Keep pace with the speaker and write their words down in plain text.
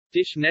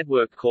Dish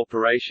Network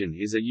Corporation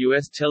is a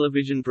U.S.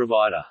 television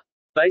provider.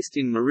 Based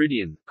in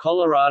Meridian,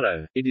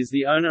 Colorado, it is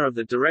the owner of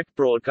the direct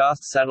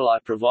broadcast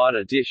satellite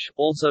provider Dish,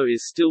 also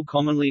is still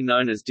commonly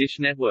known as Dish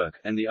Network,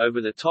 and the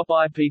over-the-top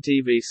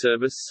IPTV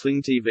service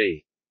Sling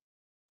TV.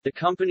 The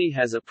company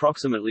has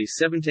approximately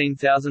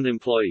 17,000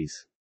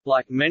 employees.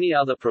 Like many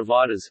other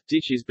providers,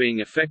 Dish is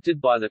being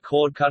affected by the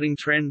cord-cutting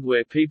trend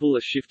where people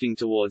are shifting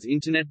towards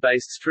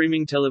internet-based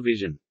streaming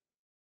television.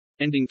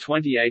 Ending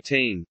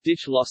 2018,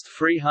 Dish lost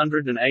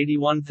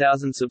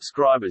 381,000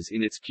 subscribers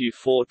in its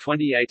Q4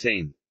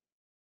 2018.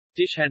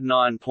 Dish had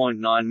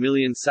 9.9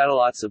 million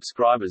satellite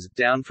subscribers,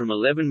 down from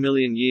 11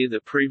 million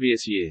the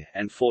previous year,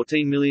 and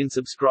 14 million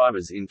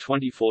subscribers in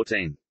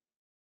 2014.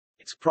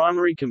 Its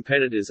primary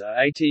competitors are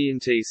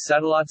AT&T's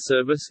satellite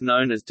service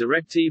known as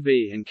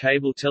DirecTV and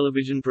cable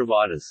television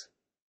providers.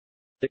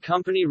 The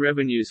company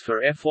revenues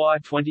for FY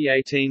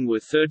 2018 were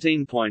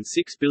 $13.6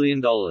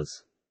 billion.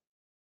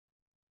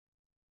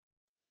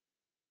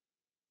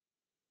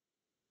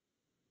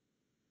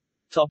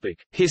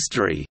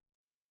 History.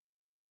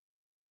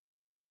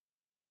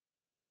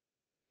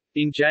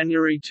 In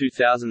January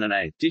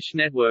 2008, Dish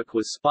Network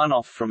was spun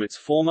off from its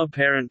former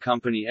parent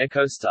company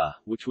EchoStar,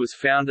 which was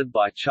founded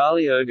by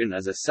Charlie Ergen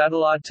as a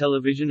satellite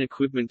television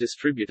equipment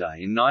distributor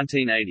in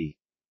 1980.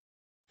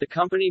 The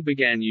company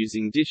began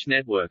using Dish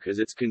Network as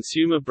its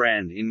consumer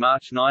brand in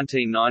March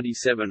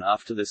 1997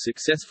 after the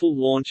successful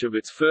launch of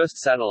its first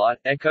satellite,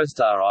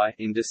 EchoStar I,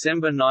 in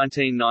December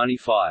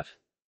 1995.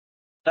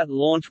 That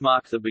launch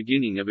marked the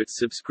beginning of its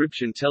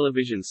subscription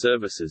television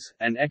services,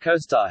 and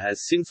EchoStar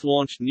has since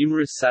launched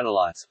numerous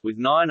satellites, with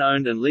 9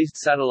 owned and leased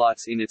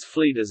satellites in its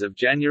fleet as of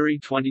January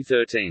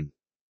 2013.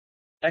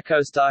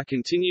 EchoStar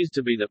continues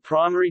to be the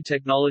primary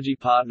technology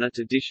partner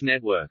to Dish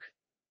Network.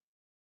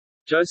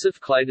 Joseph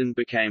Clayton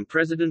became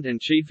president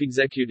and chief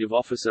executive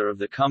officer of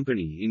the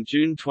company in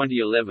June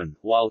 2011,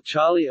 while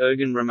Charlie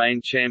Ergen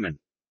remained chairman.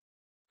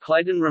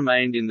 Clayton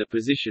remained in the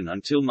position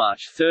until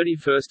March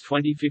 31,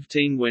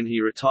 2015 when he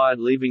retired,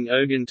 leaving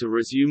Ergen to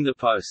resume the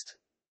post.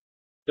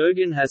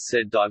 Ergen has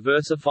said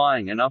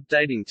diversifying and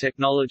updating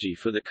technology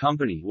for the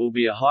company will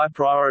be a high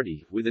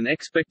priority, with an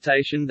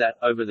expectation that,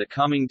 over the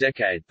coming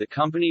decade, the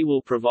company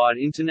will provide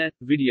internet,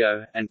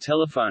 video, and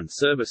telephone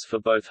service for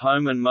both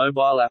home and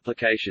mobile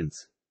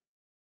applications.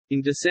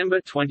 In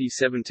December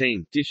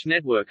 2017, Dish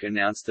Network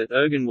announced that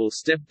Ergen will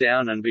step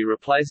down and be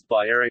replaced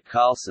by Erik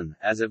Carlson.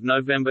 As of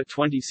November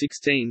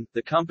 2016,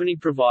 the company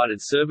provided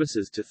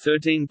services to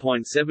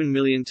 13.7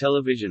 million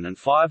television and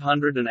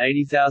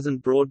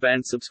 580,000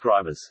 broadband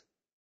subscribers.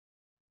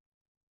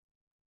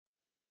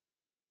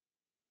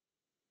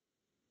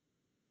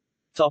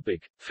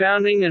 Topic: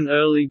 Founding and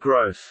early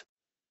growth.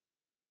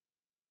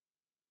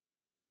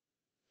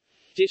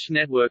 Dish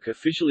Network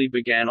officially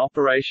began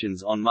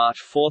operations on March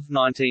 4,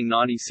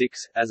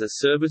 1996, as a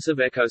service of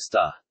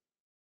EchoStar.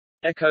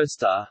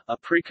 EchoStar, a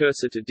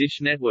precursor to Dish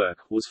Network,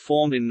 was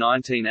formed in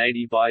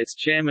 1980 by its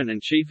chairman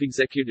and chief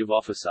executive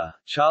officer,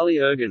 Charlie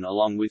Ergen,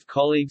 along with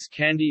colleagues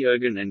Candy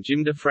Ergen and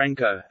Jim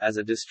DeFranco, as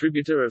a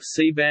distributor of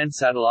C-band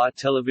satellite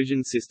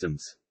television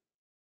systems.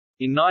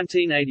 In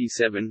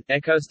 1987,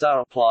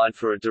 EchoStar applied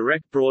for a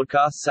direct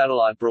broadcast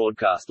satellite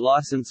broadcast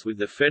license with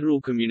the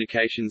Federal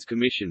Communications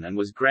Commission and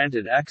was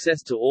granted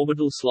access to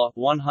orbital slot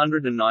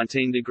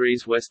 119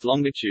 degrees west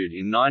longitude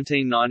in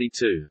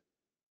 1992.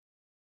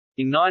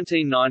 In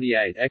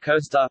 1998,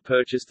 EchoStar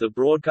purchased the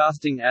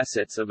broadcasting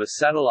assets of a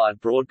satellite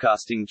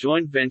broadcasting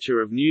joint venture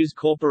of News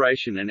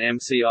Corporation and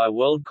MCI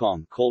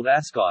WorldCom called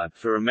ASkyB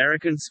for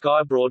American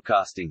Sky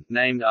Broadcasting,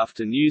 named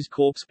after News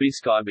Corp's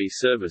BSkyB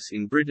service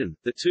in Britain.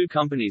 The two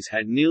companies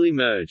had nearly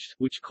merged,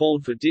 which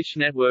called for Dish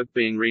Network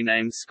being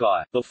renamed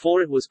Sky,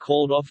 before it was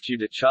called off due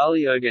to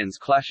Charlie Ergen's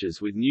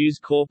clashes with News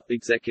Corp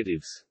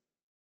executives.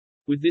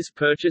 With this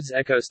purchase,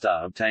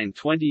 EchoStar obtained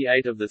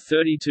 28 of the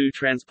 32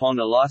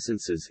 transponder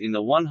licenses in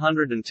the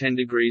 110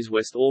 degrees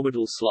west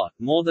orbital slot,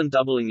 more than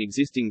doubling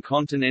existing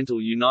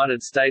continental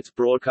United States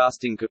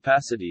broadcasting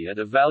capacity at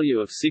a value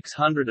of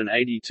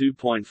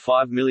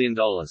 $682.5 million.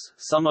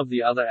 Some of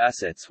the other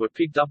assets were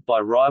picked up by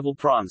rival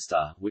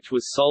Primestar, which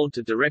was sold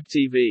to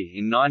DirecTV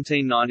in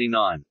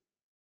 1999.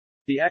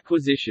 The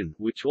acquisition,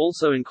 which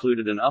also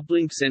included an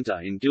uplink center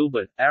in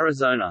Gilbert,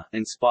 Arizona,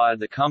 inspired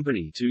the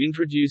company to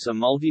introduce a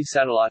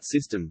multi-satellite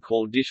system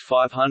called Dish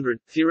 500,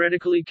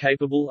 theoretically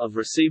capable of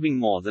receiving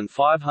more than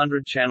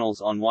 500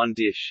 channels on one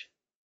dish.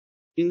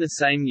 In the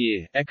same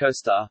year,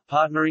 EchoStar,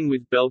 partnering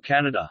with Bell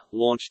Canada,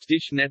 launched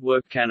Dish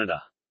Network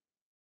Canada.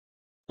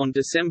 On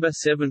December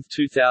 7,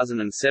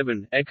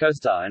 2007,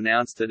 EchoStar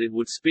announced that it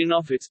would spin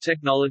off its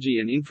technology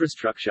and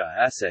infrastructure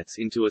assets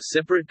into a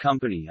separate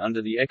company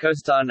under the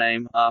EchoStar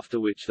name, after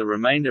which the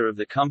remainder of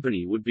the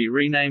company would be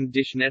renamed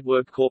Dish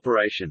Network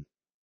Corporation.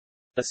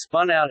 A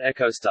spun-out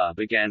EchoStar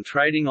began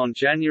trading on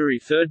January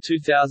 3,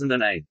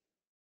 2008.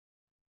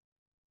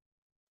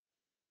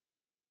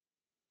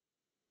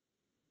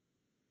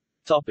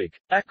 Topic: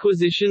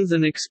 Acquisitions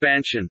and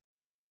expansion.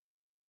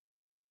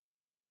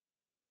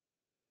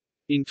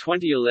 In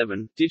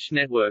 2011, Dish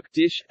Network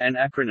 (Dish), an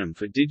acronym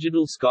for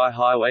Digital Sky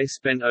Highway,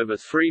 spent over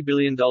 $3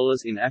 billion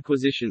in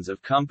acquisitions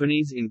of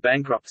companies in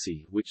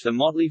bankruptcy, which the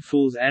Motley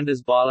Fool's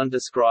Anders Byland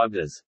described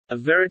as a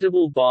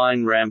veritable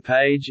buying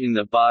rampage in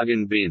the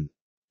bargain bin.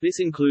 This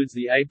includes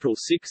the April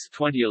 6,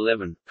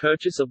 2011,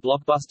 purchase of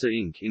Blockbuster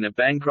Inc. in a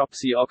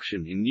bankruptcy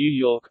auction in New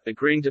York,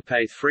 agreeing to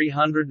pay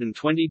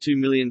 $322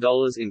 million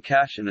in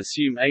cash and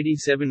assume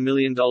 $87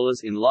 million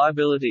in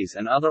liabilities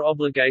and other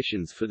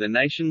obligations for the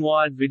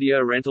nationwide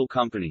video rental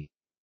company.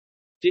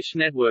 Dish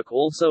Network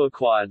also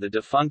acquired the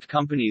defunct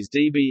companies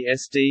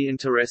DBSD and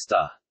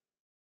Terrestar.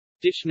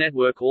 Dish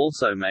Network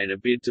also made a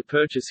bid to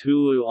purchase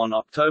Hulu on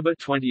October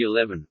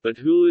 2011, but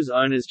Hulu's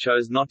owners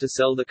chose not to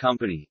sell the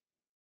company.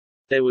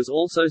 There was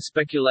also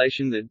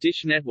speculation that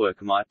Dish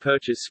Network might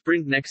purchase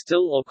Sprint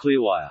Nextel or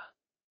Clearwire.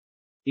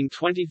 In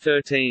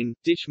 2013,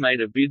 Dish made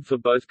a bid for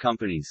both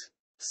companies.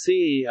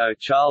 CEO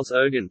Charles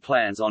Ergen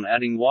plans on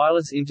adding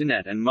wireless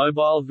internet and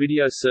mobile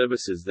video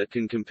services that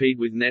can compete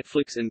with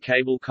Netflix and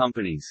cable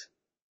companies.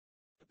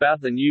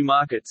 About the new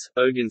markets,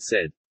 Ergen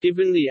said,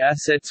 "Given the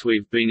assets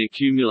we've been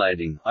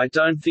accumulating, I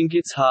don't think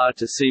it's hard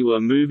to see we're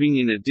moving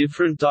in a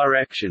different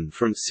direction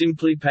from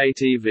simply pay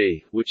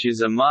TV, which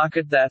is a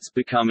market that's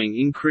becoming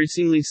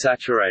increasingly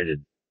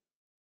saturated."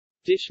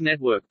 Dish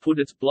Network put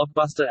its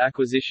Blockbuster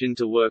acquisition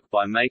to work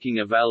by making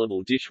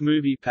available Dish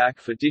Movie Pack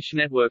for Dish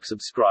Network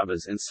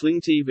subscribers and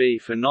Sling TV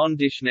for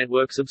non-Dish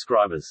Network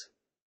subscribers.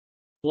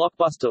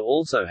 Blockbuster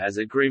also has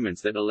agreements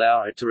that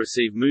allow it to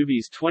receive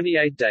movies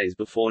 28 days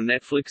before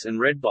Netflix and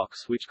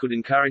Redbox, which could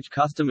encourage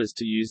customers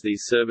to use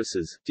these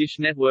services. Dish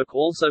Network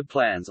also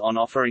plans on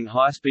offering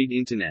high-speed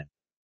internet.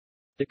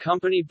 The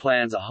company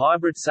plans a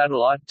hybrid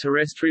satellite,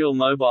 terrestrial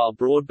mobile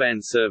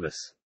broadband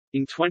service.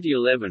 In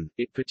 2011,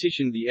 it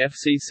petitioned the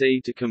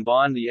FCC to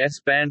combine the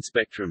S-band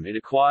spectrum it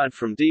acquired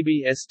from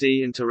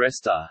DBSD and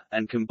Terrestar,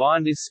 and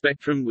combine this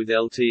spectrum with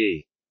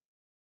LTE.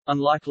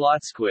 Unlike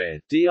LightSquare,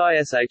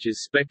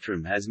 DISH's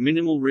spectrum has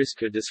minimal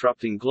risk of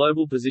disrupting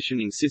global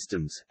positioning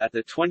systems. At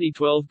the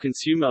 2012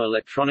 Consumer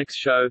Electronics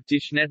Show,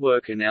 Dish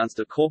Network announced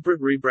a corporate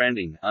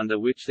rebranding, under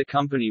which the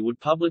company would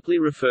publicly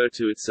refer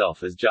to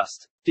itself as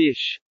just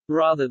Dish,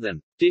 rather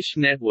than Dish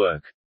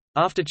Network.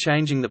 After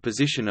changing the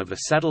position of a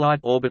satellite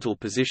orbital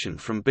position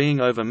from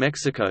being over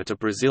Mexico to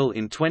Brazil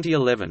in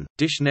 2011,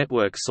 Dish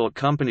Network sought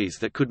companies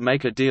that could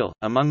make a deal,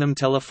 among them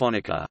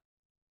Telefonica.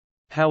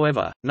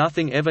 However,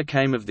 nothing ever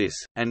came of this,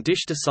 and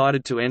Dish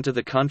decided to enter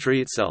the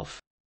country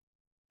itself.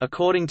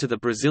 According to the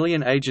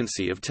Brazilian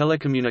Agency of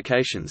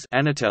Telecommunications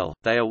Anatel,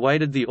 they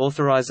awaited the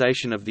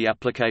authorization of the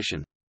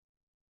application.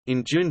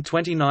 In June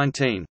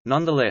 2019,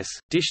 nonetheless,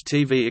 Dish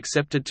TV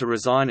accepted to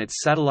resign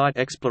its satellite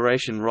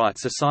exploration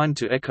rights assigned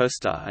to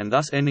EchoStar and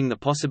thus ending the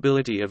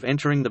possibility of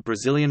entering the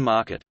Brazilian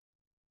market.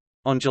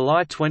 On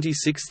July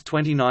 26,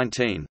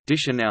 2019,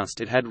 Dish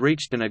announced it had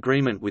reached an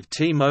agreement with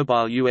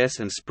T-Mobile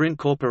US and Sprint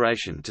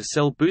Corporation to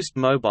sell Boost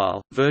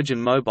Mobile,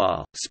 Virgin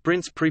Mobile,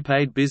 Sprint's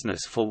prepaid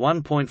business for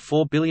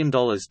 $1.4 billion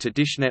to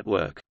Dish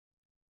Network.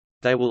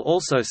 They will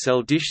also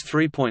sell Dish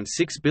 $3.6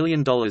 billion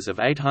of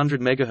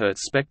 800 MHz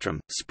spectrum,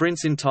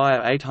 Sprint's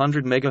entire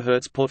 800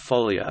 MHz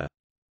portfolio.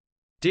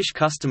 Dish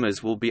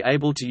customers will be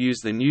able to use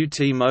the new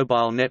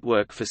T-Mobile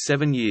network for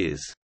 7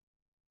 years.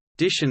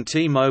 Dish and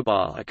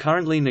T-Mobile are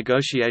currently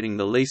negotiating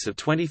the lease of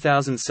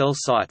 20,000 cell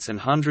sites and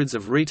hundreds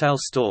of retail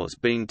stores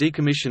being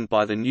decommissioned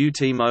by the new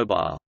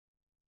T-Mobile.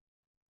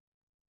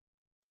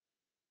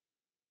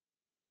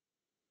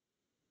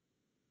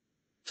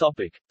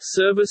 Topic: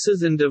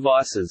 Services and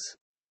devices.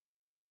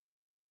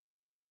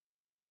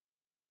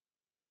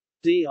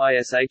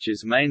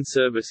 DISH's main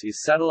service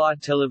is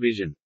satellite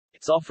television.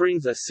 Its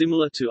offerings are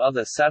similar to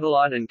other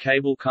satellite and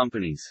cable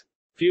companies.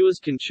 Viewers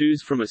can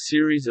choose from a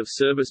series of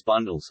service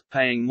bundles,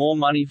 paying more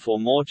money for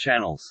more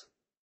channels.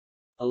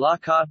 A la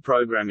carte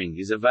programming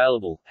is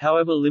available,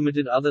 however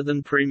limited other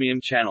than premium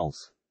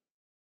channels.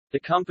 The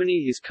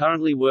company is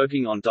currently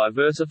working on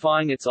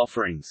diversifying its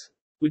offerings.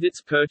 With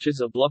its purchase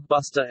of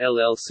Blockbuster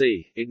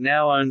LLC, it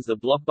now owns the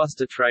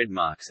Blockbuster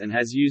trademarks and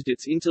has used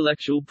its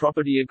intellectual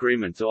property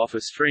agreement to offer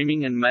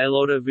streaming and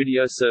mail-order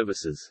video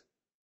services.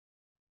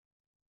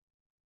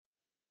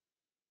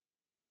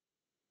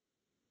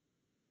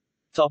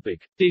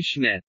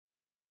 DishNET.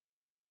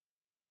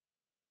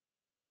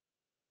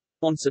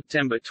 On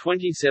September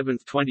 27,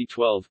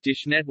 2012,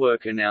 Dish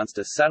Network announced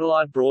a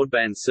satellite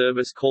broadband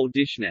service called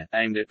DishNET,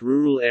 aimed at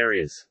rural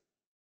areas.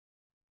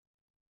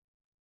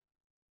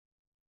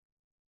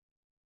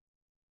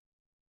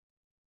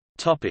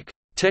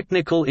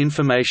 Technical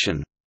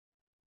information.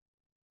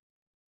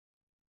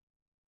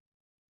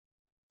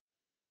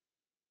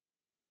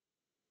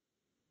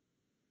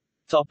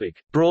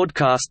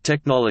 Broadcast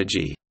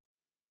technology.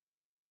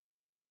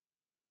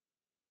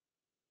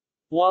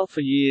 While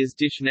for years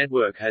Dish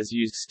Network has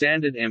used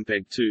standard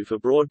MPEG-2 for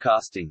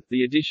broadcasting,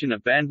 the addition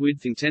of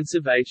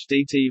bandwidth-intensive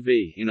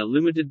HDTV in a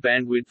limited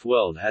bandwidth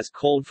world has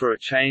called for a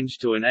change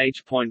to an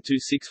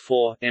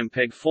H.264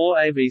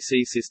 MPEG-4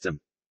 AVC system.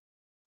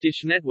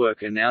 Dish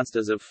Network announced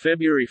as of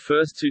February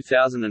 1,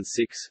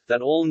 2006,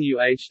 that all new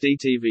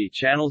HDTV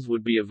channels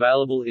would be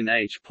available in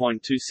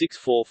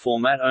H.264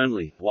 format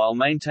only, while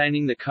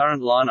maintaining the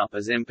current lineup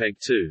as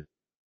MPEG-2.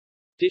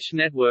 Dish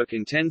Network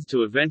intends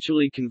to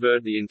eventually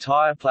convert the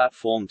entire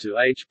platform to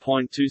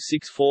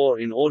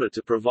H.264 in order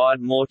to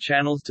provide more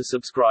channels to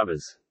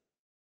subscribers.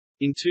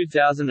 In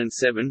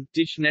 2007,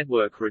 Dish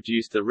Network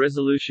reduced the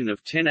resolution of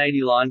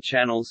 1080 line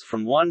channels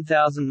from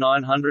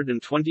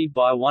 1920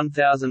 by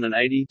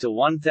 1080 to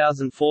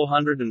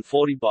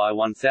 1440 by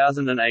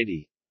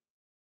 1080.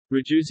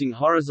 Reducing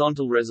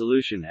horizontal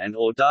resolution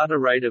and/or data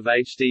rate of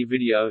HD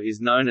video is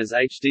known as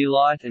HD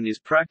Lite and is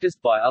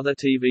practiced by other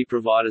TV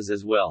providers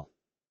as well.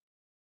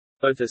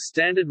 Both a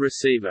standard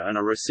receiver and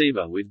a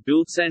receiver with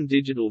built-in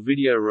digital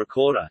video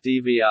recorder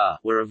 (DVR)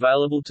 were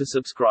available to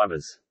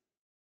subscribers.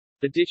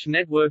 The Dish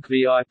Network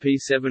VIP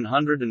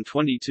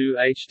 722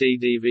 HD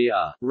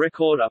DVR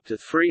record up to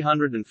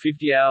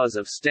 350 hours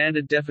of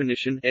standard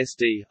definition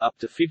 (SD), up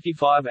to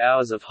 55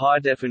 hours of high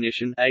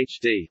definition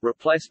 (HD)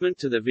 replacement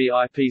to the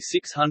VIP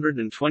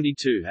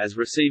 622 has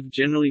received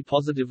generally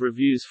positive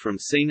reviews from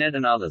CNET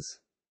and others.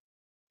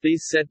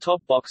 These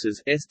set-top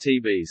boxes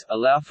 (STBs)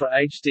 allow for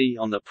HD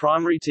on the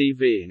primary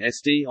TV and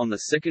SD on the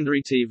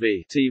secondary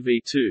TV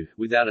 (TV2),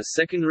 without a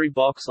secondary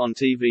box on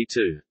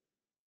TV2.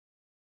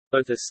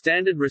 Both a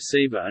standard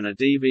receiver and a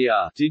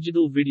DVR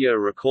digital video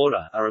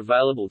recorder are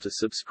available to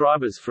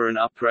subscribers for an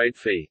upgrade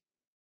fee.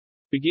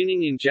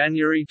 Beginning in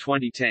January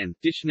 2010,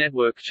 Dish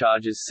Network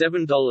charges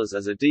 $7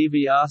 as a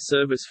DVR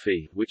service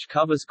fee, which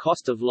covers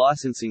cost of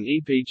licensing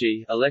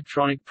EPG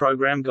Electronic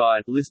Program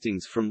Guide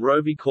listings from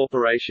Rovi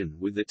Corporation,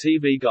 with the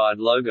TV Guide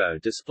logo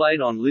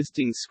displayed on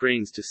listing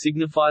screens to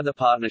signify the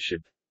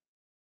partnership.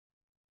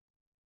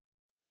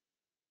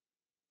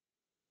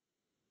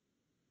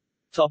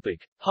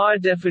 Topic: High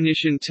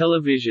Definition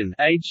Television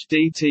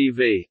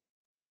 (HDTV).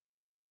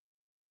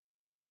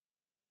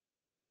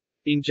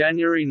 In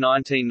January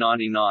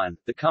 1999,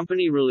 the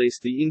company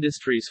released the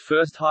industry's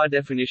first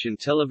high-definition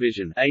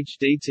television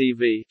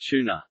HDTV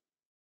tuner.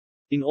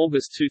 In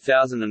August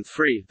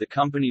 2003, the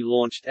company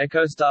launched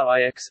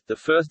EchoStar IX, the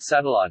first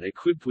satellite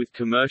equipped with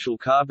commercial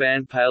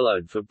Ka-band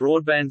payload for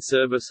broadband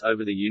service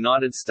over the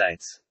United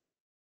States.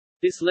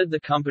 This led the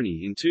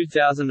company in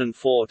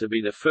 2004 to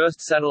be the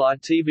first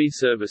satellite TV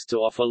service to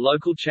offer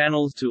local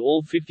channels to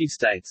all 50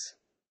 states.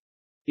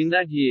 In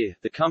that year,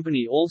 the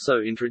company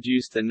also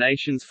introduced the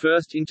nation's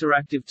first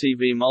interactive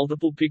TV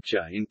multiple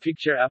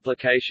picture-in-picture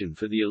application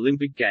for the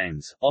Olympic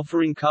Games,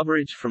 offering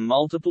coverage from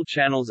multiple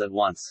channels at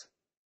once.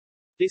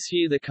 This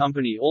year the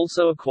company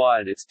also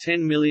acquired its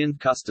 10 millionth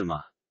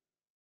customer.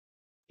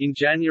 In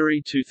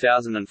January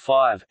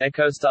 2005,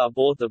 EchoStar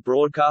bought the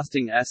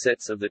broadcasting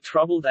assets of the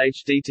troubled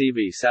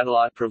HDTV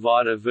satellite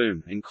provider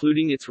Voom,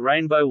 including its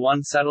Rainbow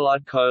One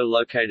satellite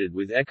co-located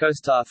with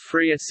EchoStar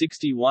 3 at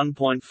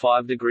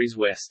 61.5 degrees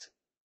west.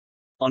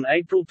 On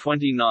April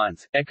 29,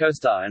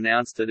 EchoStar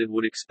announced that it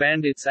would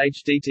expand its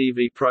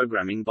HDTV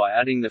programming by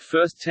adding the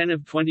first 10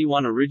 of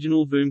 21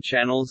 original Voom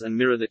channels and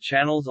mirror the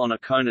channels on a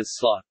Konas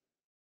slot.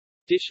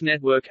 Dish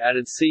Network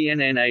added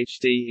CNN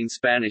HD in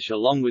Spanish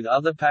along with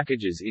other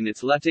packages in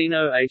its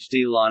Latino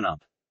HD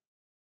lineup.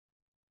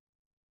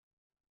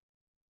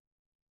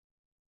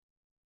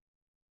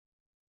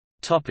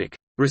 Topic: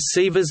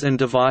 Receivers and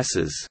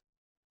devices.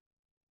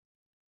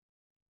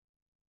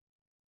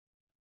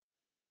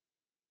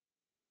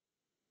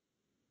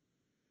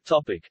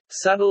 Topic: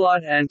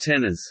 Satellite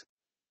antennas.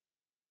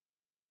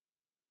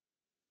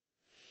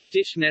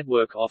 Dish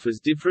Network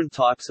offers different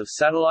types of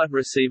satellite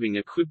receiving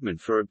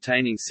equipment for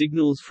obtaining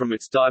signals from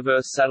its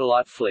diverse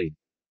satellite fleet.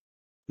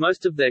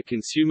 Most of their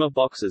consumer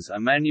boxes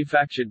are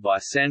manufactured by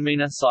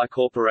Sanmina Psi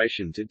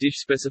Corporation to Dish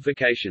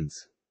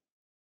specifications.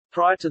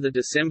 Prior to the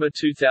December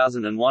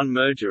 2001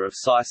 merger of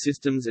Psi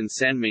Systems and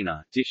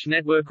Sanmina, Dish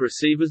Network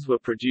receivers were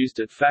produced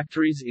at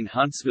factories in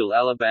Huntsville,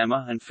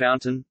 Alabama and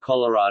Fountain,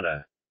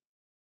 Colorado.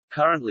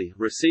 Currently,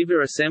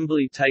 receiver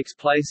assembly takes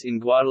place in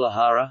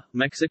Guadalajara,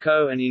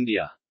 Mexico and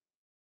India.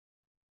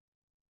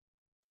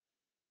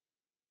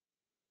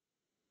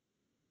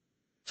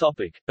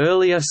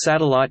 Earlier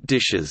satellite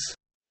dishes.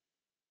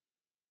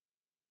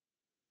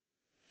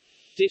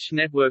 Dish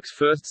Network's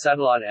first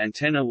satellite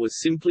antenna was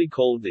simply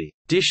called the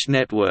Dish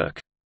Network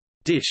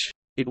Dish.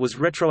 It was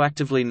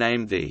retroactively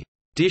named the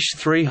Dish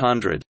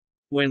 300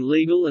 when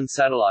legal and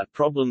satellite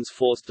problems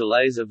forced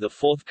delays of the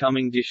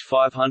forthcoming Dish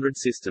 500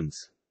 systems.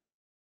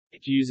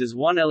 It uses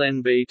 1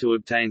 LNB to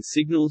obtain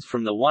signals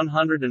from the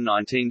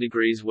 119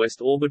 degrees west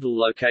orbital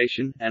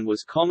location, and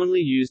was commonly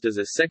used as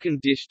a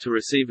second dish to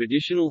receive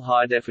additional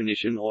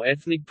high-definition or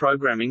ethnic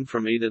programming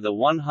from either the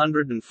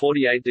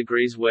 148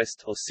 degrees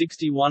west or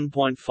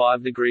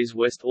 61.5 degrees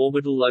west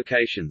orbital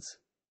locations.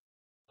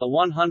 A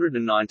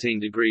 119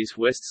 degrees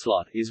west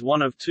slot is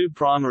one of two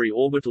primary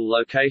orbital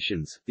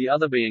locations, the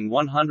other being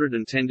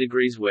 110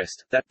 degrees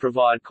west, that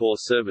provide core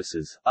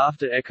services.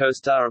 After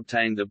EchoStar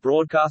obtained the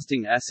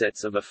broadcasting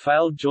assets of a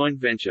failed joint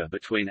venture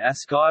between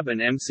ASkybe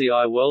and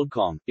MCI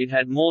WorldCom, it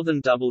had more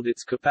than doubled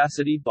its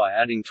capacity by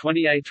adding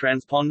 28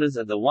 transponders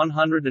at the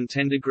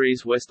 110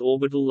 degrees west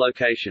orbital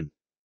location.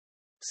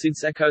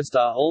 Since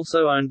EchoStar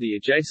also owned the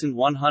adjacent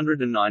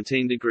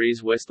 119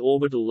 degrees west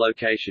orbital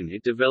location,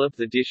 it developed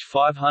the Dish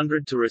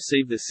 500 to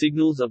receive the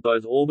signals of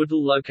both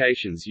orbital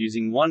locations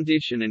using one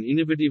dish and an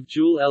innovative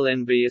dual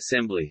LNB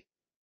assembly.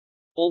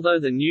 Although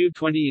the new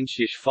 20-inch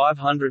Dish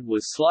 500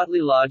 was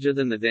slightly larger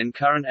than the then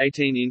current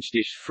 18-inch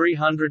Dish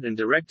 300 and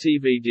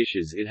DirecTV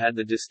dishes, it had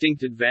the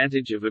distinct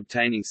advantage of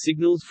obtaining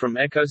signals from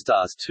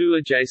EchoStar's two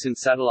adjacent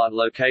satellite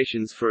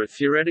locations for a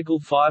theoretical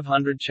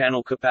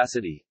 500-channel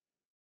capacity.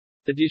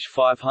 The Dish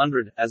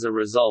 500, as a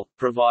result,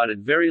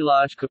 provided very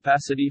large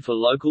capacity for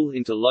local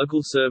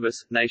interlocal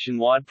service,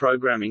 nationwide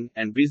programming,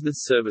 and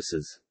business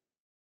services.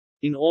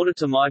 In order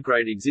to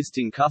migrate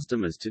existing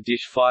customers to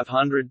Dish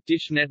 500,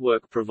 Dish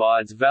Network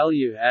provides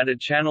value-added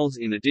channels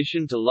in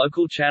addition to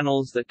local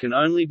channels that can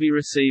only be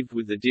received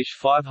with the Dish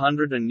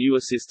 500 and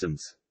newer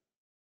systems.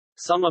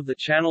 Some of the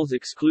channels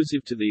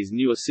exclusive to these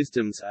newer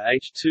systems are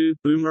H2,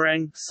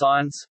 Boomerang,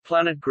 Science,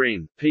 Planet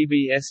Green,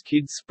 PBS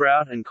Kids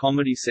Sprout and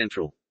Comedy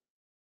Central.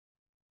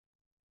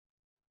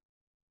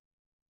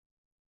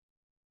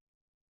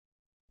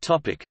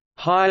 Topic: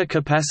 Higher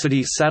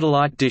capacity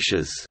satellite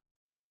dishes.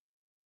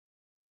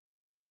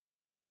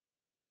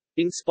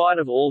 In spite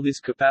of all this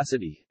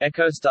capacity,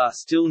 EchoStar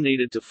still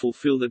needed to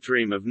fulfill the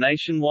dream of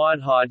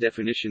nationwide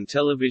high-definition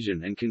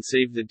television and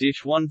conceived the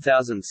Dish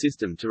 1000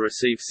 system to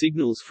receive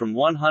signals from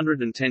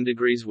 110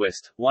 degrees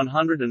west,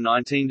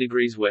 119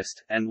 degrees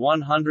west, and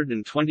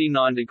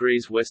 129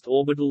 degrees west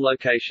orbital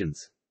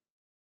locations.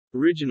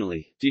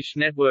 Originally, Dish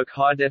Network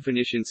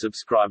high-definition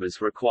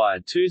subscribers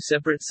required two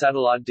separate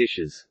satellite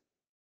dishes.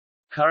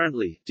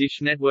 Currently, Dish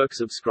Network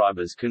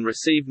subscribers can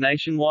receive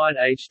nationwide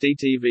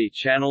HDTV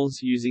channels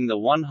using the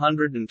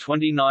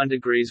 129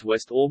 degrees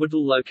west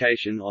orbital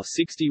location or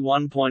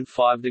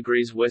 61.5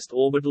 degrees west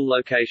orbital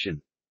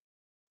location.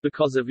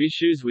 Because of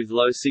issues with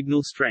low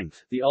signal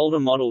strength, the older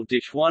model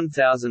Dish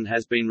 1000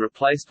 has been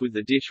replaced with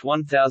the Dish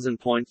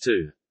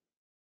 1000.2.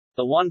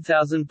 The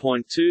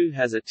 1000.2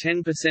 has a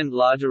 10%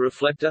 larger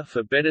reflector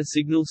for better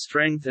signal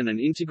strength and an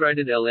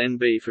integrated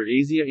LNB for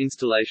easier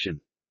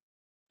installation.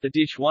 The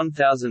Dish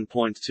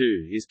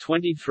 1000.2 is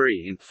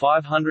 23 in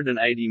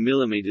 580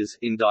 mm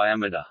in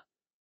diameter.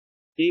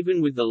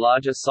 Even with the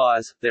larger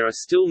size, there are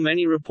still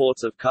many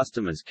reports of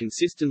customers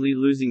consistently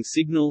losing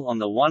signal on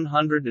the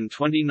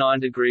 129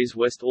 degrees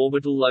west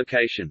orbital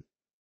location.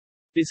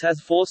 This has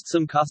forced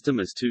some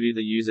customers to either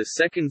use a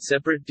second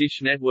separate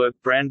Dish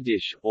Network brand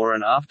dish, or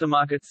an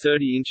aftermarket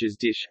 30 inches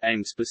dish,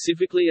 aimed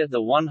specifically at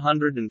the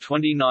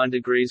 129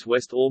 degrees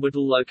west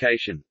orbital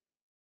location.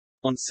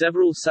 On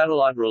several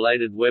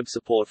satellite-related web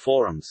support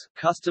forums,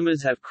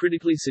 customers have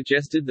critically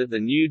suggested that the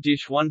new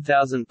Dish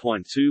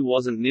 1000.2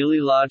 wasn't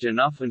nearly large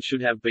enough and should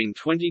have been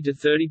 20 to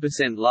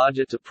 30%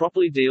 larger to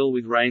properly deal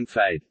with rain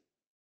fade.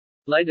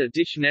 Later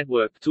Dish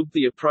Network took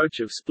the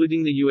approach of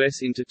splitting the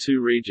U.S. into two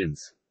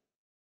regions.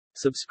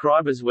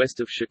 Subscribers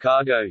west of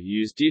Chicago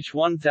use Dish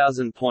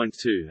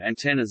 1000.2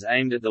 antennas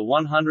aimed at the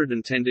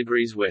 110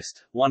 degrees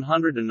west,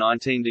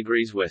 119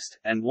 degrees west,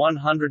 and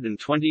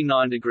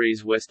 129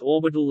 degrees west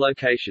orbital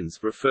locations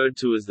referred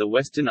to as the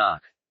Western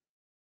Arc.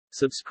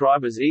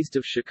 Subscribers east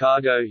of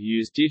Chicago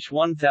use Dish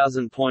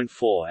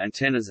 1000.4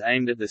 antennas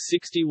aimed at the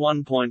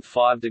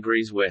 61.5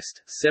 degrees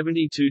west,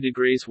 72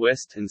 degrees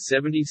west and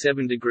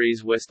 77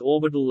 degrees west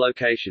orbital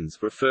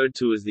locations referred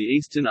to as the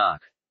Eastern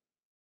Arc.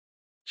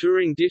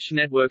 During Dish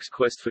Network's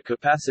quest for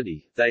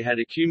capacity, they had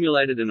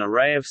accumulated an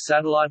array of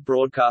satellite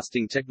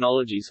broadcasting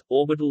technologies,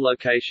 orbital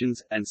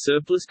locations, and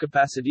surplus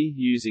capacity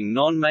using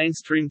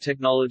non-mainstream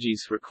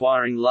technologies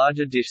requiring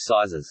larger dish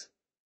sizes.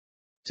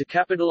 To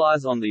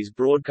capitalize on these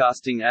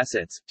broadcasting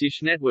assets,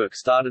 Dish Network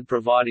started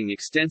providing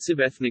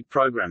extensive ethnic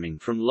programming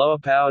from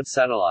lower-powered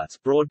satellites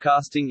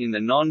broadcasting in the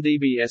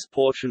non-DBS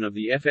portion of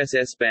the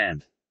FSS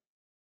band.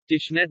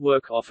 Dish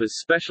Network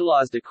offers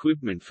specialized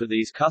equipment for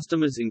these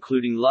customers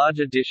including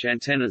larger dish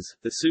antennas.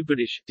 The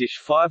SuperDish, Dish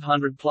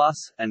 500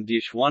 Plus, and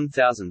Dish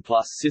 1000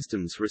 Plus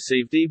systems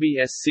receive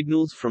DBS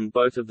signals from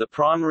both of the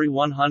primary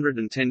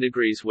 110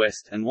 degrees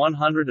west and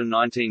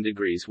 119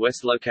 degrees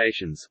west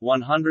locations,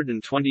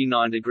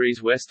 129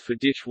 degrees west for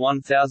Dish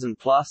 1000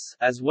 Plus,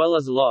 as well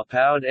as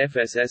lower-powered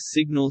FSS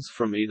signals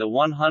from either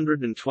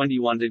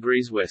 121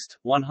 degrees west,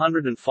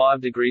 105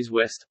 degrees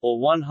west, or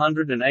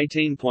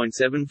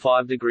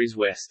 118.75 degrees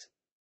west.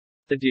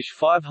 The Dish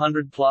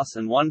 500 Plus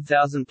and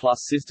 1000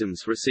 Plus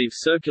systems receive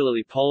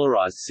circularly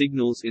polarized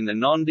signals in the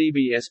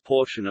non-DBS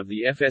portion of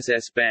the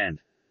FSS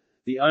band,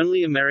 the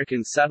only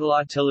American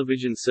satellite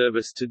television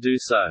service to do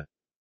so.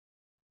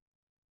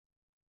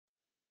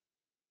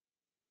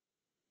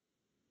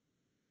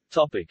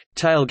 Topic: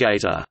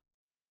 Tailgater.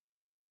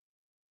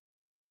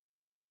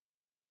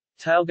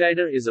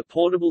 Tailgater is a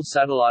portable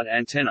satellite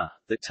antenna.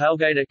 The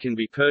Tailgater can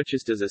be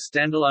purchased as a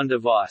standalone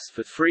device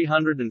for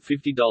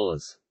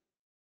 $350.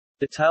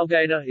 The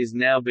Tailgater is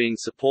now being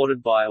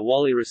supported by a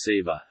Wally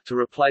receiver, to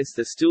replace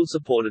the still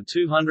supported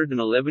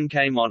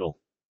 211K model.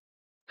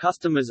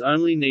 Customers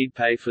only need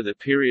pay for the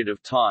period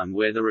of time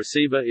where the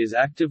receiver is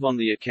active on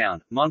the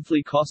account.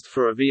 Monthly cost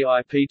for a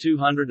VIP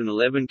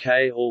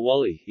 211K or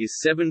Wally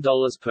is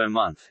 $7 per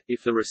month.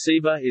 If the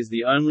receiver is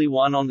the only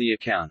one on the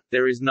account,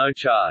 there is no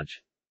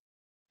charge.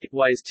 It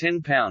weighs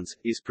 10 pounds,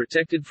 is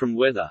protected from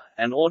weather,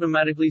 and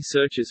automatically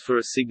searches for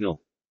a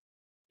signal.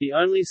 The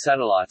only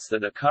satellites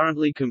that are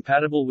currently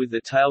compatible with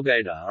the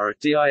Tailgater are at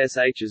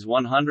DISH's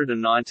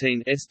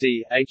 119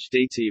 SD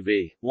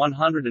HDTV,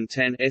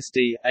 110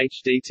 SD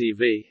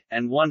HDTV,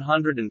 and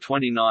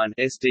 129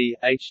 SD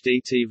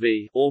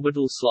HDTV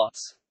orbital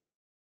slots.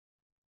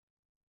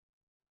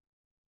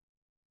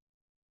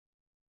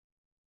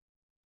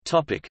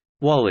 Topic: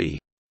 Wally.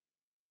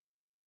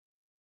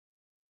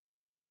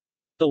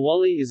 The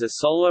Wally is a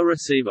solo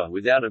receiver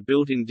without a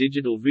built-in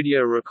digital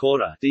video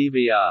recorder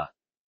 (DVR).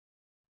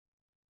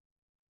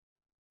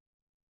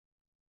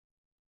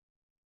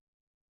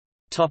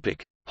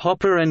 Topic: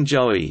 Hopper and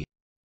Joey.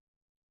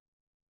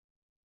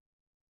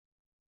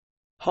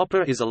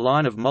 Hopper is a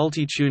line of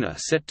multi-tuner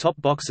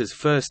set-top boxes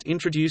first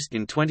introduced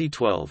in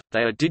 2012.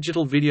 They are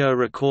digital video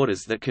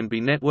recorders that can be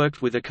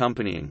networked with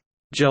accompanying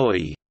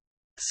Joey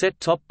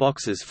set-top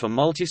boxes for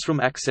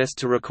multistream access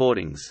to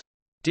recordings.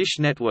 Dish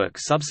Network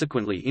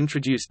subsequently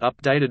introduced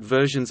updated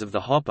versions of the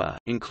Hopper,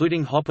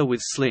 including Hopper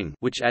with Sling,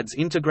 which adds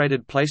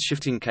integrated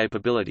place-shifting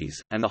capabilities,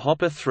 and the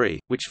Hopper 3,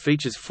 which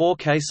features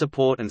 4K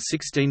support and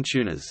 16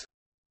 tuners.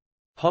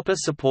 Hopper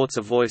supports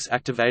a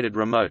voice-activated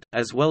remote,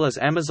 as well as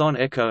Amazon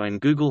Echo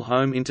and Google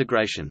Home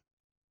integration.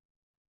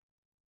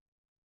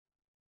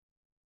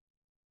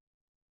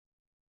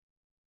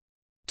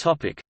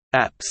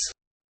 Apps.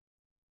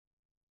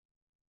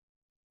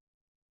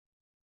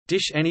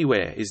 Dish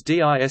Anywhere is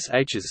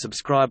DISH's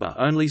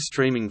subscriber-only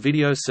streaming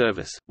video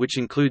service, which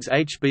includes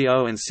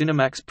HBO and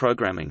Cinemax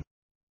programming.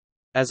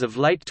 As of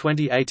late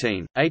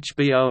 2018,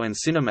 HBO and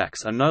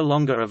Cinemax are no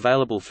longer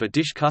available for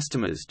Dish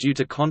customers due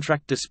to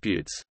contract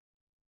disputes.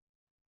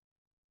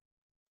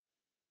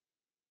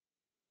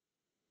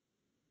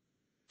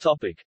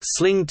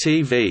 Sling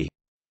TV.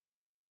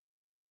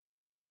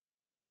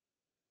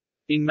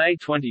 In May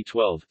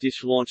 2012,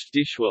 Dish launched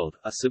DishWorld,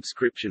 a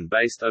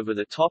subscription-based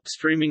over-the-top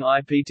streaming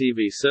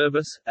IPTV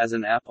service, as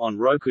an app on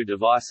Roku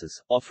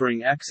devices,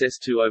 offering access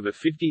to over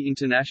 50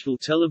 international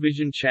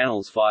television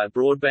channels via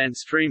broadband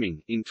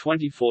streaming. In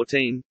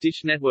 2014,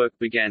 Dish Network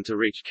began to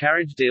reach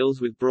carriage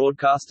deals with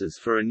broadcasters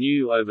for a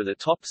new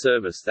over-the-top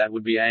service that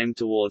would be aimed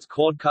towards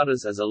cord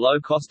cutters as a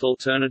low-cost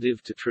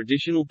alternative to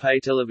traditional pay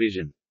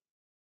television.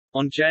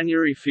 On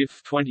January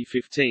 5,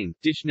 2015,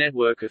 Dish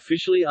Network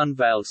officially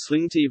unveiled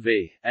Sling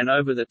TV, an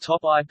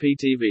over-the-top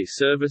IPTV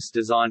service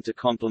designed to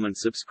complement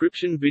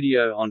subscription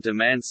video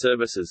on-demand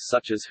services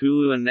such as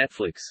Hulu and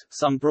Netflix.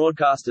 Some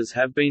broadcasters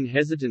have been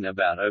hesitant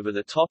about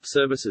over-the-top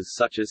services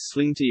such as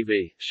Sling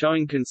TV,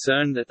 showing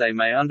concern that they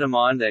may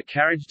undermine their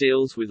carriage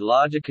deals with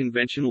larger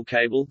conventional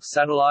cable,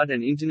 satellite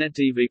and Internet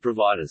TV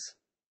providers.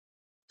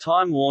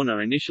 Time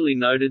Warner initially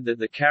noted that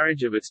the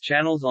carriage of its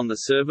channels on the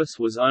service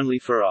was only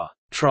for a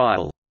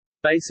trial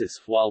basis,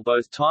 while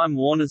both Time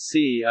Warner's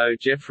CEO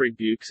Jeffrey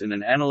Bukes and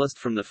an analyst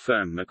from the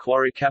firm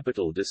Macquarie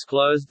Capital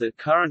disclosed that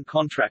current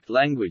contract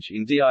language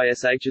in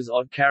DISH's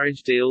odd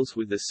carriage deals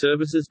with the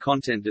service's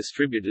content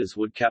distributors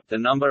would cap the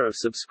number of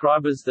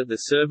subscribers that the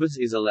service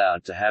is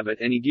allowed to have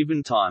at any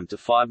given time to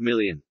 5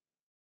 million.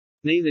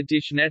 Neither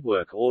Dish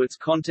Network or its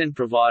content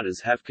providers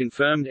have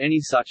confirmed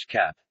any such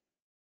cap.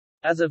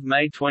 As of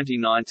May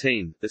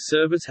 2019, the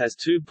service has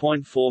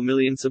 2.4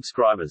 million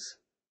subscribers.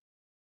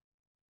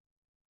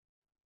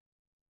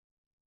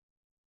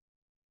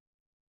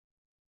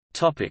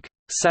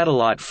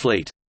 Satellite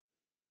fleet.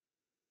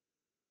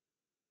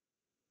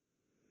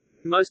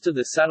 Most of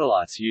the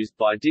satellites used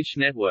by Dish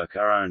Network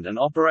are owned and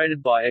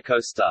operated by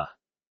EchoStar.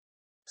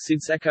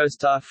 Since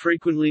EchoStar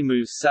frequently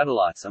moves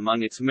satellites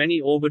among its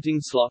many orbiting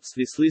slots,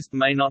 this list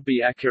may not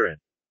be accurate.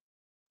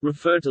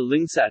 Refer to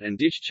Linksat and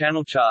Dish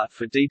channel chart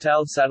for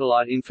detailed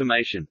satellite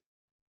information.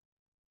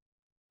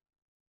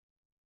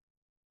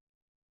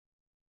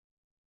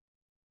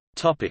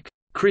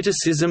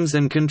 Criticisms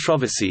and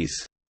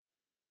controversies.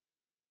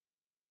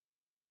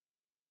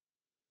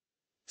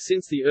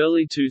 Since the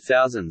early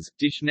 2000s,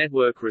 Dish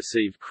Network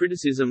received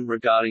criticism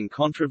regarding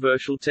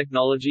controversial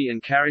technology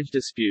and carriage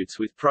disputes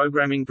with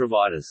programming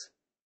providers.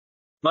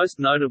 Most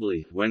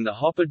notably, when the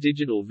Hopper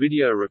digital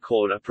video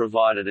recorder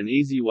provided an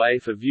easy way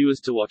for viewers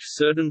to watch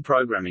certain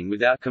programming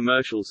without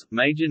commercials,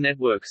 major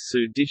networks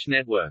sued Dish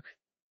Network.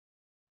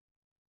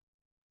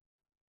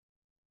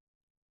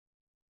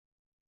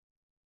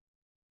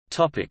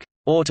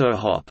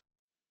 AutoHop.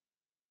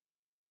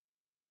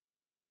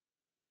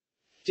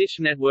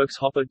 Dish Network's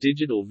Hopper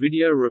digital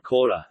video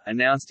recorder,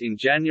 announced in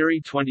January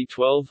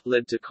 2012,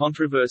 led to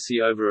controversy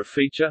over a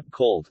feature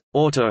called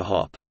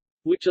AutoHop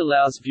which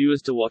allows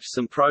viewers to watch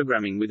some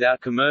programming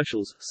without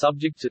commercials,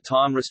 subject to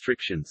time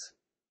restrictions.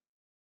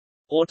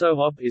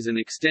 AutoHop is an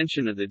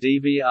extension of the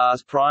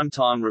DVR's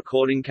prime-time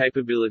recording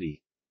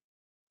capability.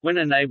 When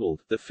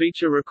enabled, the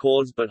feature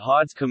records but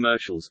hides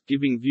commercials,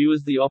 giving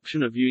viewers the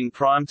option of viewing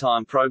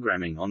prime-time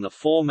programming on the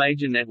 4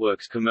 major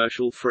networks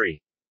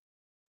commercial-free.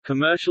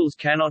 Commercials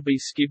cannot be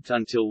skipped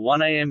until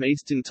 1 a.m.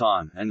 Eastern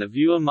Time, and the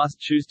viewer must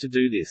choose to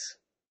do this.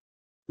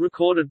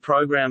 Recorded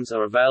programs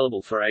are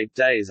available for 8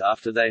 days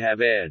after they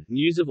have aired.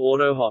 News of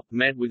AutoHop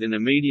met with an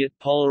immediate,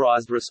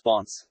 polarized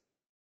response.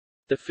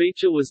 The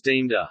feature was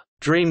deemed a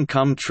dream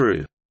come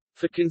true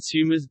for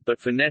consumers, but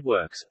for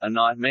networks, a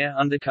nightmare,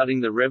 undercutting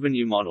the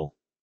revenue model.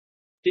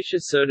 Dish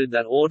asserted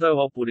that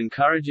AutoHop would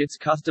encourage its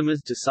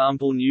customers to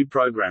sample new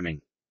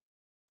programming.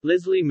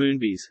 Leslie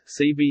Moonves,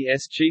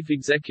 CBS chief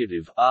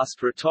executive,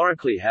 asked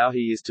rhetorically how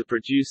he is to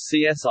produce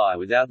CSI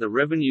without the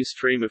revenue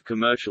stream of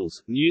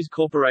commercials. News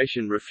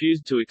Corporation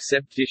refused to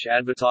accept Dish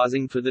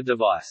advertising for the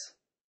device.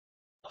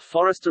 A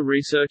Forrester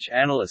research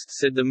analyst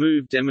said the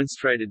move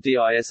demonstrated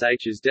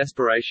DISH's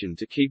desperation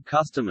to keep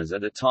customers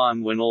at a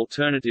time when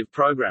alternative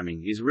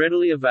programming is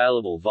readily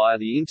available via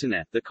the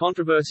Internet. The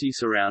controversy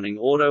surrounding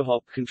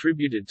AutoHop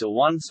contributed to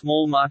one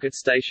small market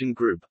station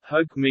group,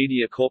 Hoke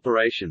Media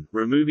Corporation,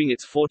 removing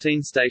its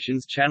 14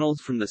 stations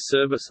channels from the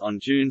service on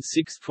June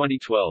 6,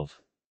 2012.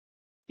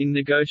 In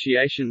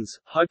negotiations,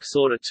 Hoke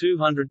sought a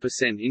 200%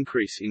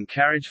 increase in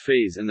carriage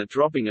fees and the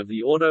dropping of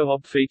the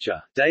AutoHop feature.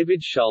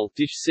 David Shull,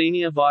 Dish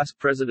Senior Vice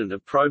President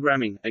of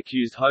Programming,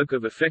 accused Hoke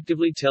of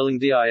effectively telling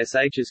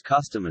DISH's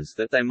customers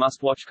that they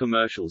must watch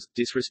commercials,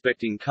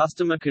 disrespecting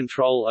customer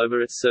control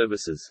over its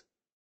services.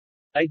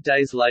 8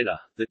 days later,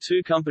 the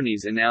two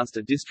companies announced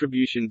a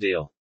distribution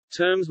deal.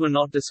 Terms were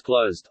not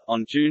disclosed.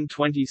 On June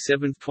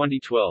 27,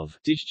 2012,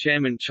 Dish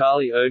chairman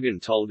Charlie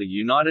Ergen told the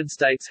United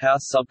States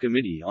House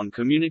Subcommittee on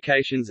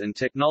Communications and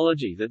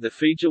Technology that the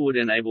feature would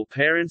enable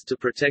parents to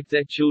protect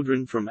their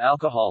children from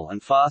alcohol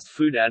and fast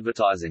food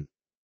advertising.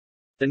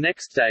 The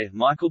next day,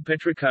 Michael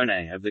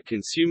Petricone of the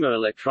Consumer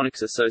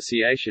Electronics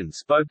Association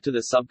spoke to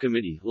the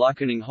subcommittee,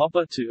 likening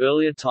Hopper to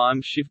earlier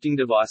time-shifting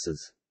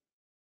devices.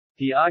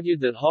 He argued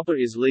that Hopper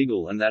is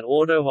legal and that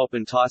AutoHop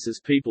entices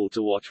people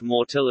to watch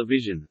more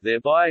television,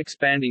 thereby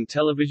expanding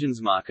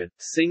television's market.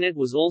 CNET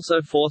was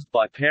also forced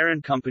by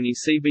parent company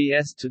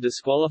CBS to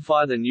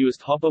disqualify the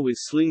newest Hopper with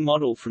Sling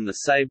model from the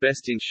Say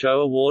Best in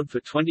Show award for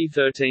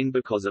 2013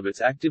 because of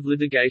its active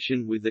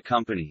litigation with the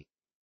company.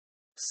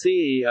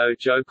 CEO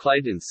Joe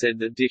Clayton said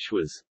that Dish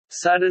was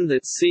saddened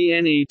that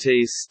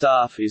CNET's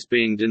staff is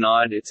being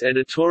denied its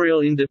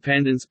editorial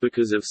independence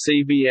because of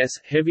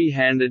CBS'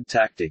 heavy-handed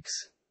tactics.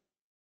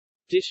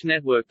 Dish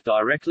Network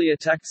directly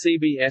attacked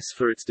CBS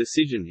for its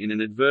decision in an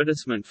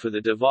advertisement for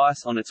the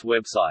device on its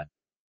website.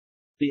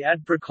 The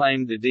ad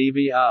proclaimed the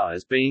DVR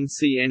as being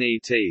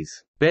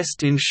CNET's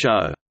best in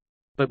show,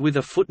 but with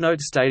a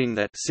footnote stating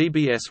that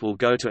CBS will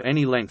go to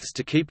any lengths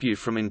to keep you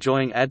from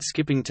enjoying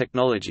ad-skipping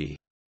technology,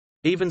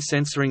 even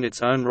censoring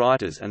its own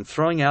writers and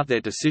throwing out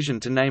their decision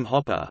to name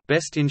Hopper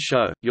best in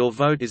show. Your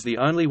vote is the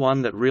only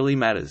one that really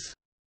matters.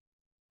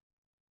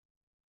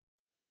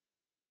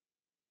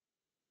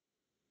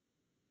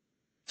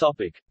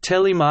 Topic: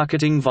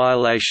 Telemarketing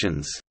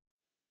violations.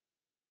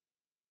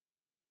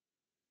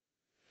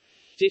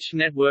 Dish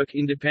Network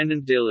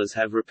independent dealers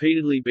have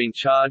repeatedly been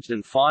charged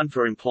and fined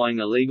for employing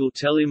illegal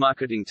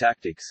telemarketing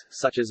tactics,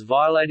 such as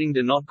violating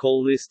do not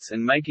call lists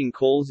and making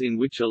calls in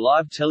which a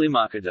live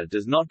telemarketer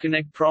does not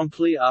connect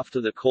promptly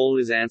after the call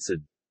is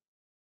answered.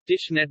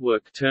 Dish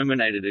Network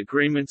terminated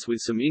agreements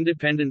with some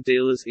independent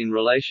dealers in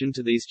relation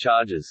to these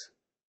charges.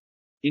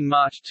 In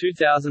March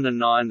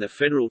 2009, the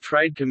Federal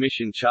Trade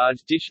Commission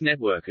charged Dish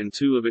Network and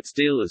two of its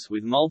dealers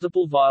with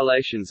multiple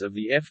violations of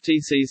the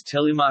FTC's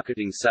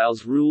telemarketing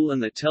sales rule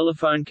and the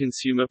Telephone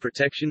Consumer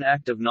Protection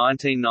Act of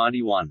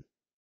 1991.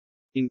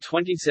 In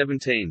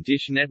 2017,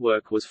 Dish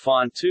Network was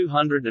fined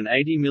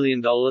 $280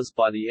 million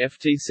by the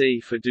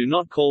FTC for do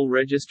not call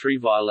registry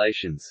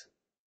violations.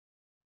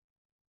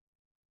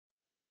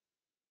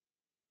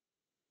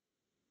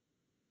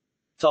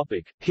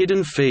 Topic: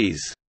 Hidden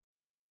fees.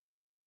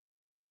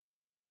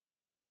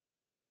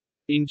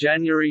 In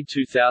January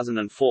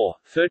 2004,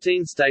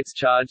 13 states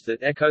charged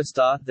that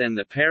EchoStar, then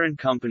the parent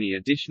company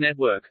of Dish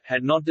Network,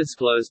 had not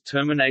disclosed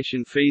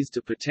termination fees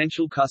to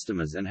potential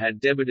customers and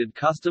had debited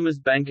customers'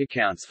 bank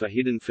accounts for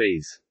hidden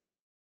fees.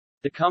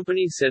 The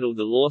company settled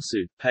the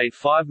lawsuit, paid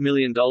 $5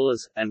 million,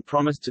 and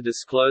promised to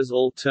disclose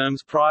all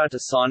terms prior to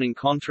signing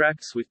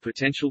contracts with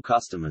potential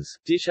customers.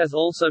 Dish has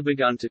also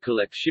begun to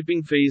collect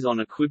shipping fees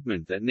on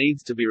equipment that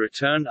needs to be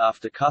returned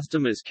after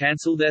customers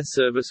cancel their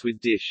service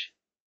with Dish.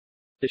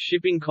 The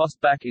shipping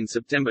cost back in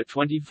September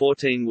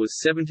 2014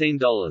 was $17.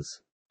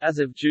 As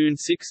of June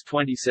 6,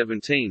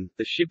 2017,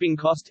 the shipping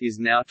cost is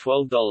now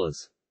 $12.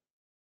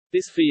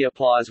 This fee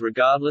applies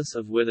regardless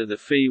of whether the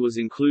fee was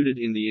included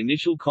in the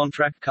initial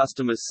contract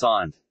customers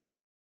signed.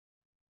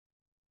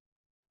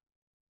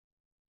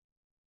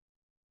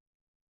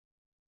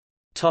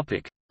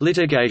 Topic: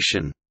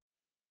 Litigation.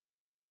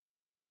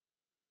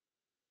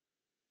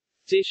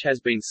 Dish has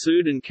been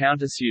sued and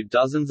countersued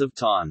dozens of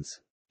times.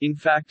 In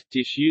fact,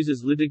 Dish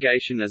uses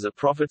litigation as a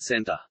profit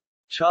center.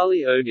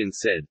 Charlie Ergen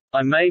said,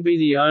 "I may be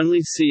the only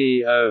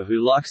CEO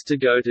who likes to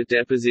go to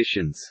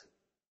depositions.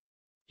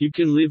 You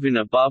can live in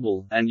a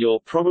bubble, and you're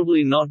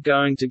probably not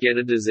going to get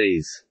a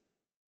disease.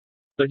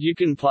 But you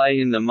can play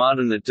in the mud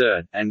and the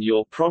dirt, and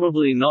you're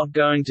probably not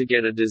going to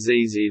get a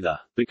disease either,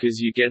 because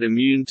you get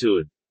immune to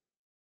it.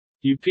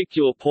 You pick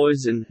your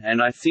poison,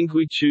 and I think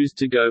we choose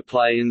to go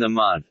play in the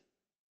mud."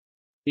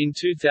 In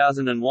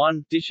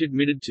 2001, Dish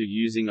admitted to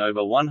using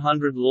over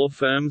 100 law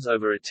firms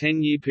over a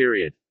 10-year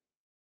period.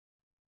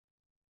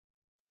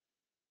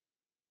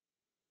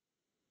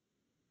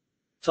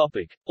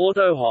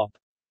 AutoHop.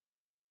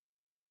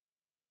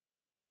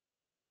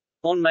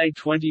 On May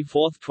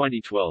 24,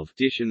 2012,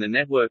 Dish and the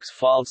networks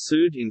filed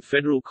suit in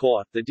federal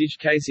court, the Dish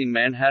case in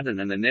Manhattan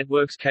and the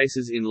networks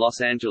cases in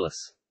Los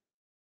Angeles.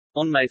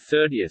 On May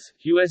 30,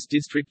 U.S.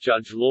 District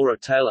Judge Laura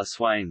Taylor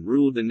Swain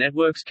ruled the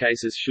network's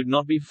cases should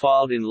not be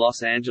filed in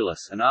Los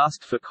Angeles and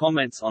asked for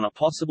comments on a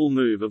possible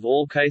move of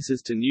all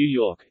cases to New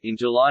York. In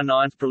July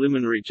 9's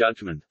preliminary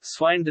judgment,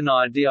 Swain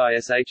denied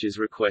DISH's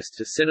request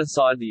to set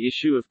aside the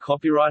issue of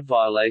copyright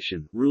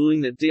violation,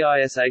 ruling that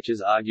DISH's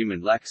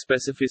argument lacked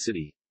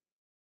specificity.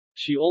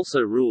 She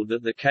also ruled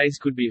that the case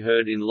could be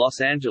heard in Los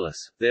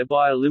Angeles,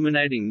 thereby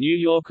eliminating New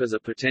York as a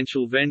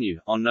potential venue.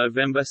 On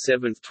November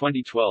 7,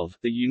 2012,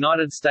 the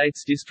United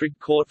States District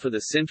Court for the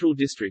Central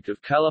District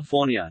of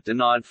California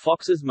denied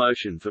Fox's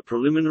motion for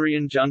preliminary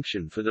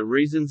injunction for the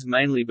reasons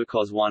mainly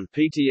because 1.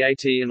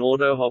 PTAT and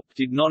AutoHop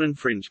did not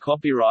infringe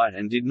copyright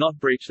and did not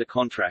breach the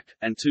contract,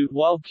 and 2.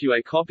 While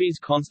QA copies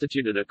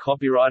constituted a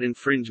copyright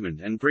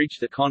infringement and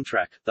breached the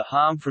contract, the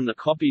harm from the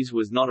copies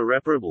was not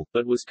irreparable,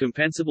 but was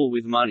compensable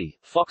with money.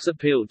 Fox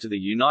appealed to the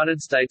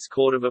United States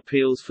Court of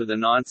Appeals for the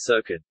Ninth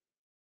Circuit.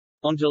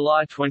 On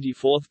July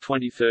 24,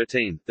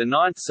 2013, the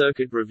Ninth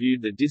Circuit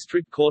reviewed the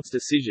District Court's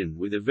decision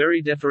with a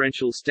very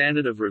deferential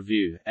standard of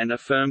review, and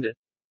affirmed it.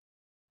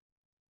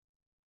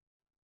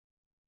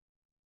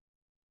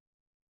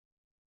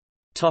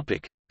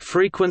 Topic: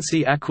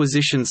 Frequency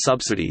acquisition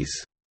subsidies.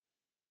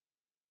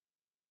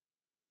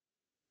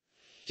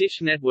 Dish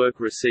Network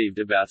received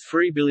about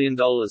 $3 billion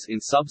in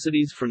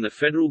subsidies from the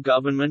federal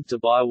government to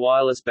buy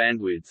wireless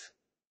bandwidth.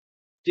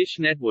 Dish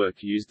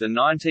Network used the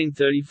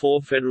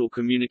 1934 Federal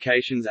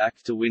Communications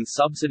Act to win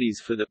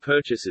subsidies for the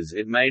purchases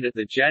it made at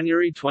the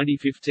January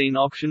 2015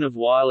 auction of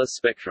wireless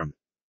spectrum.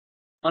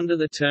 Under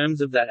the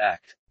terms of that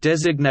act,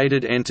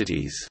 designated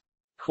entities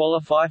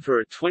qualify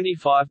for a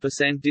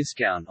 25%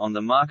 discount on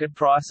the market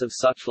price of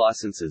such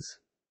licenses.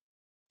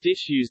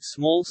 Dish used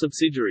small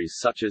subsidiaries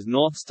such as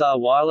Northstar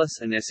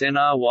Wireless and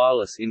SNR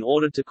Wireless in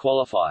order to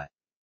qualify.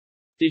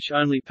 Dish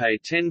only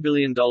paid $10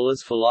 billion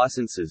for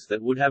licenses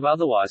that would have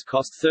otherwise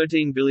cost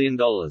 $13 billion.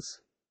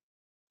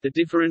 The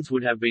difference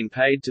would have been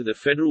paid to the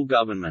federal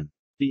government.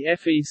 The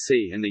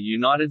FEC and the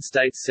United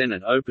States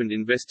Senate opened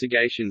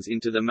investigations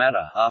into the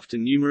matter after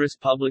numerous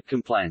public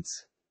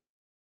complaints.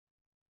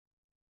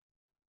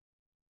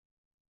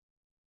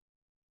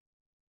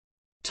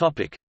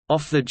 Topic: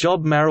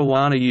 Off-the-job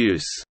marijuana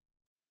use.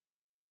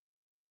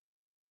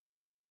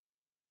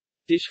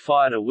 Dish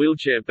fired a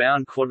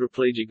wheelchair-bound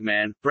quadriplegic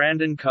man,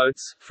 Brandon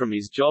Coates, from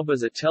his job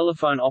as a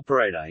telephone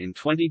operator in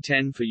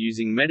 2010 for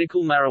using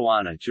medical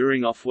marijuana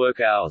during off-work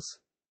hours.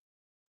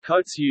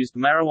 Coates used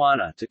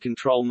marijuana to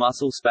control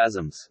muscle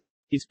spasms.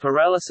 His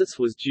paralysis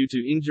was due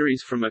to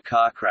injuries from a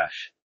car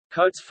crash.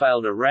 Coates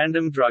failed a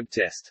random drug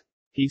test.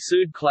 He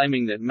sued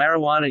claiming that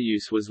marijuana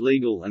use was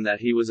legal and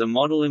that he was a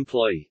model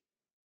employee.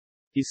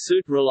 His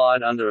suit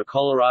relied under a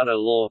Colorado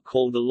law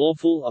called the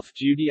Lawful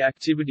Off-Duty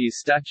Activities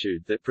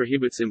Statute that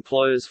prohibits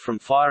employers from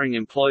firing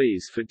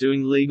employees for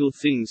doing legal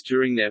things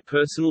during their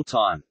personal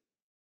time.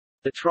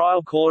 The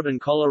trial court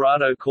and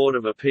Colorado Court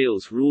of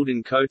Appeals ruled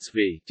in Coates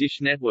v. Dish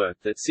Network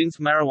that since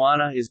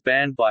marijuana is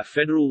banned by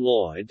federal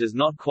law it does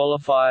not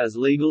qualify as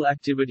legal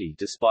activity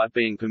despite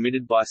being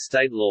permitted by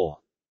state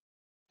law.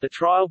 The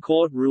trial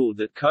court ruled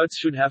that Coates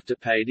should have to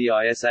pay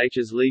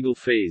DISH's legal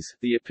fees.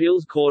 The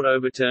appeals court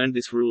overturned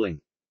this ruling.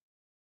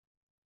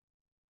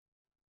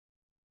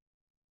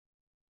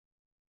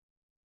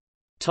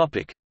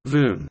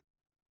 Voom.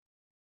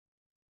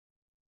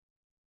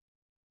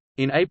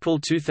 In April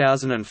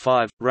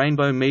 2005,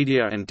 Rainbow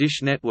Media and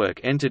Dish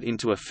Network entered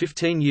into a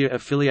 15-year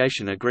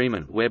affiliation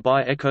agreement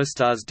whereby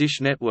EchoStar's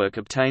Dish Network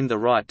obtained the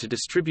right to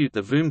distribute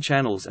the Voom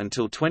channels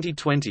until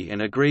 2020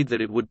 and agreed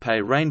that it would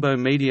pay Rainbow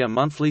Media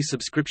monthly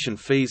subscription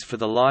fees for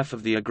the life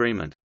of the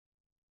agreement.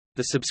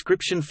 The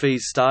subscription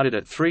fees started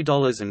at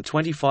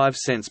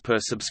 $3.25 per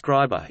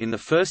subscriber in the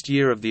first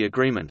year of the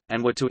agreement,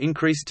 and were to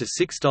increase to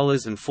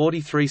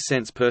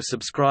 $6.43 per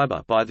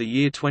subscriber by the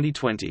year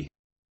 2020.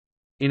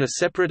 In a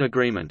separate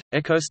agreement,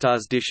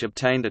 EchoStar's Dish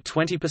obtained a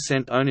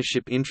 20%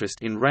 ownership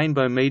interest in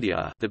Rainbow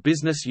Media, the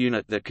business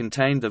unit that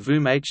contained the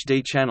Voom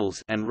HD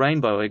channels, and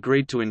Rainbow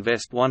agreed to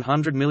invest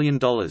 $100 million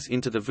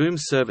into the Voom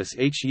service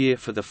each year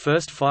for the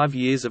first 5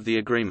 years of the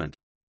agreement.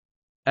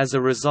 As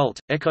a result,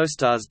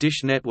 EchoStar's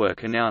Dish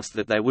Network announced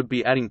that they would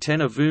be adding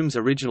 10 of Voom's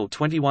original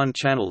 21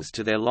 channels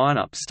to their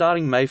lineup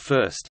starting May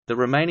 1. The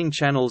remaining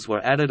channels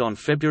were added on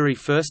February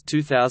 1,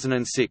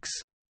 2006.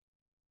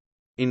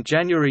 In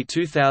January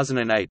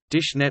 2008,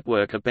 Dish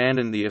Network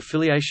abandoned the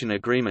affiliation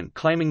agreement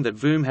claiming that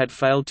Voom had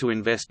failed to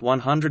invest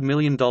 $100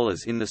 million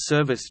in the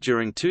service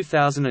during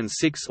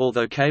 2006,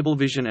 although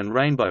Cablevision and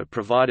Rainbow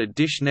provided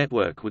Dish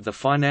Network with the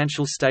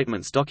financial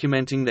statements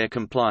documenting their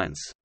compliance.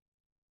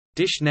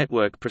 Dish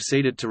Network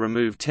proceeded to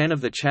remove 10 of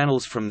the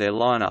channels from their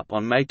lineup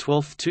on May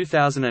 12,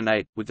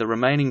 2008, with the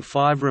remaining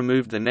 5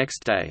 removed the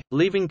next day,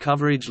 leaving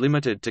coverage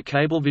limited to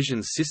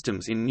Cablevision's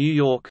systems in New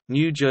York,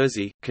 New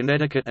Jersey,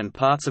 Connecticut and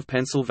parts of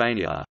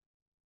Pennsylvania.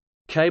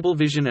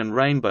 Cablevision and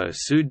Rainbow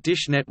sued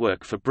Dish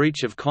Network for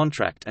breach of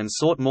contract and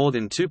sought more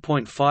than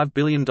 $2.5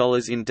 billion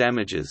in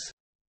damages.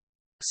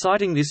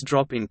 Citing this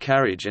drop in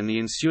carriage and the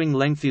ensuing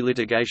lengthy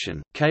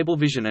litigation,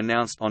 Cablevision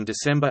announced on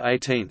December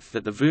 18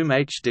 that the Voom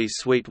HD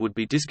suite would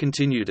be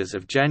discontinued as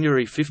of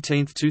January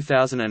 15,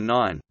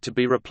 2009, to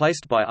be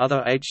replaced by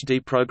other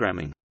HD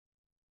programming.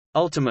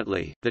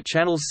 Ultimately, the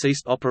channels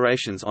ceased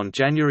operations on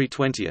January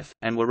 20,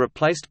 and were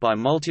replaced by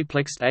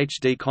multiplexed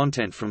HD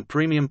content from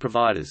premium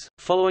providers.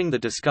 Following the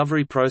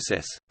discovery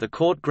process, the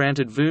court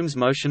granted Voom's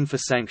motion for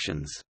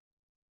sanctions.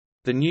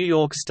 The New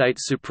York State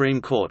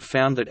Supreme Court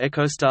found that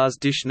EchoStar's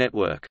Dish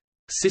Network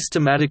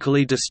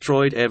systematically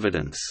destroyed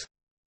evidence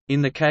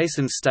in the case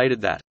and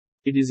stated that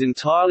it is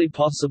entirely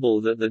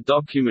possible that the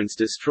documents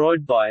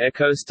destroyed by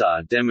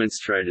EchoStar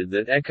demonstrated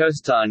that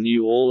EchoStar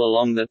knew all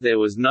along that there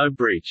was no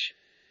breach,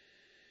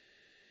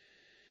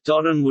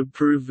 and would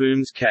prove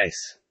Voom's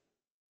case.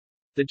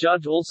 The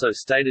judge also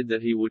stated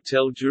that he would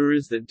tell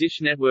jurors that Dish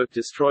Network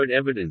destroyed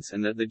evidence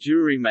and that the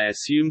jury may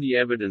assume the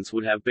evidence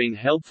would have been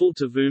helpful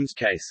to Voom's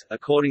case,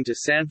 according to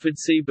Sanford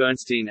C.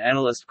 Bernstein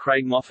analyst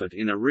Craig Moffat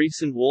in a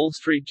recent Wall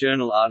Street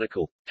Journal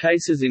article.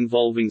 Cases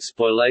involving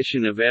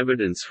spoliation of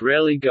evidence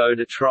rarely go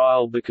to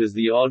trial because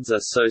the odds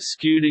are so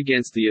skewed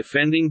against the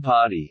offending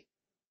party.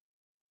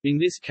 In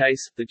this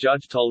case, the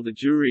judge told the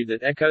jury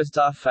that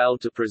EchoStar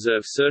failed to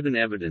preserve certain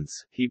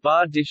evidence. He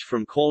barred Dish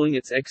from calling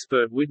its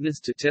expert witness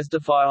to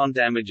testify on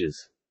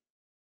damages.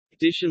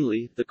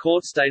 Additionally, the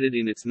court stated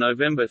in its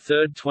November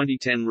 3,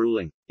 2010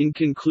 ruling, "In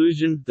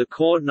conclusion, the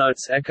court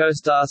notes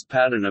EchoStar's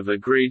pattern of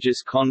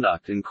egregious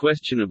conduct and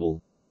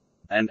questionable,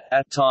 and,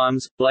 at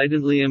times,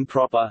 blatantly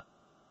improper,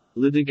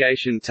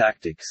 litigation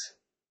tactics.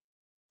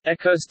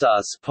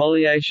 EchoStar's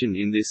spoliation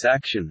in this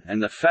action,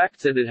 and the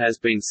fact that it has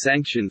been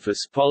sanctioned for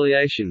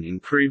spoliation in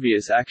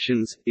previous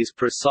actions, is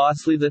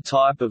precisely the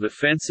type of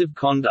offensive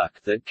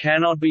conduct that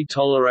cannot be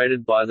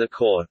tolerated by the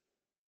court.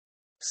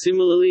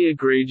 Similarly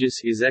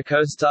egregious is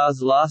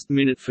EchoStar's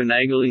last-minute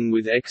finagling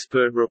with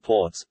expert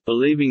reports,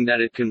 believing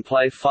that it can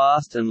play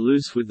fast and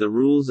loose with the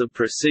rules of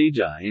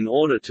procedure in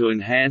order to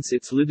enhance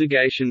its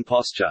litigation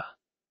posture."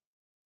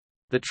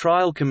 The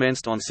trial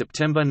commenced on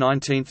September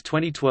 19,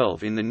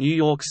 2012 in the New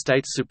York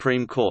State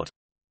Supreme Court.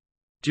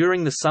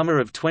 During the summer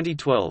of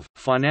 2012,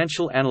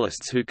 financial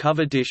analysts who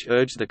cover Dish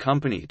urged the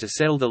company to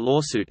settle the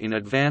lawsuit in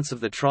advance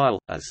of the trial,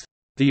 as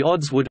the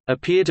odds would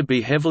appear to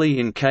be heavily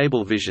in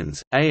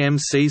Cablevision's,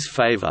 AMC's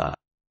favor.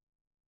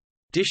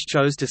 Dish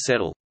chose to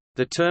settle.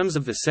 The terms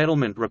of the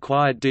settlement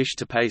required Dish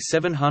to pay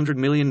 $700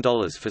 million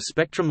for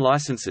spectrum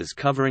licenses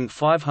covering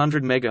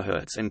 500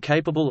 MHz and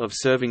capable of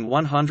serving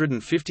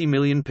 150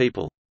 million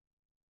people.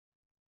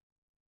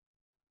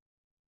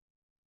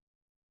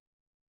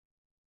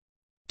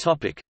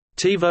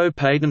 TiVo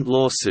patent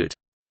lawsuit.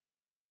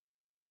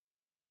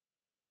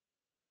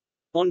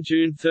 On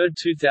June 3,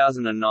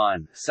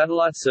 2009,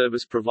 satellite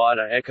service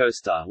provider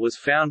EchoStar was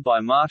found by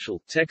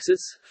Marshall,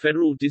 Texas,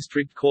 Federal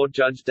District Court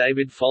Judge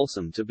David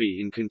Folsom to be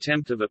in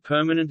contempt of a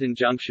permanent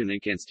injunction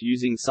against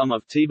using some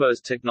of TiVo's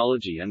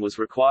technology and was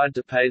required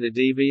to pay the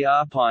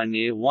DVR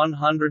pioneer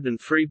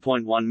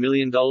 $103.1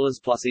 million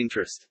plus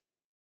interest.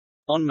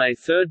 On May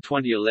 3,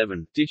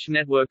 2011, Dish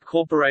Network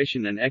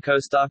Corporation and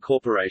EchoStar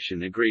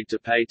Corporation agreed to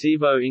pay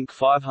TiVo Inc.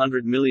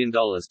 $500 million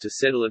to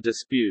settle a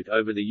dispute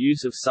over the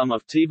use of some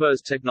of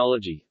TiVo's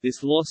technology.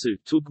 This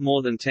lawsuit took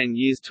more than 10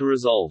 years to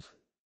resolve.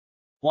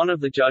 One of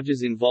the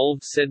judges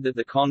involved said that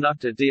the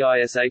conduct of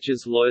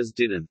DISH's lawyers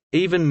didn't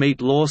even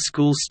meet law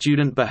school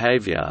student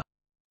behavior,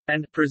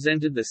 and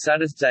presented the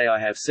saddest day I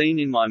have seen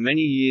in my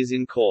many years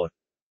in court.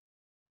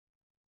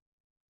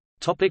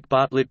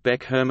 Bartlit,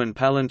 Beck, Herman,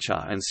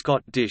 Palenchar and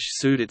Scott. Dish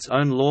sued its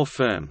own law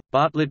firm,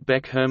 Bartlit,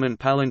 Beck, Herman,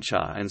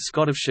 Palenchar and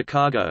Scott of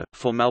Chicago,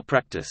 for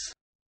malpractice.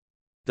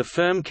 The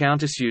firm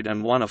countersued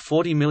and won a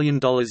 $40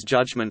 million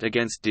judgment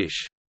against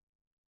Dish.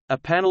 A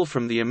panel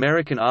from the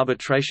American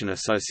Arbitration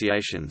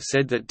Association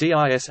said that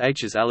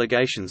DISH's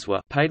allegations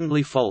were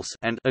patently false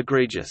and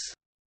egregious.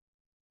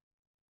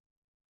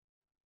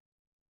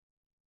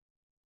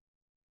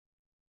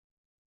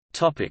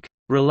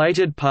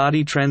 Related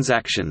party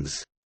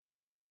transactions.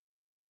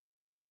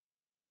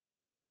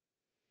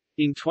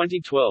 In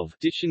 2012,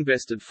 Dish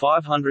invested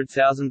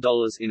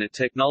 $500,000 in a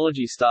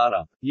technology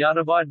startup,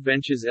 Yardabyte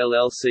Ventures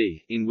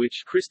LLC, in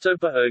which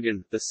Christopher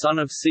Ergen, the son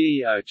of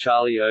CEO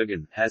Charlie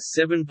Ergen, has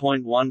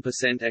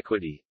 7.1%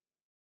 equity.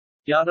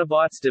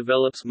 Yardabyte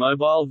develops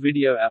mobile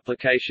video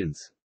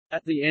applications.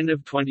 At the end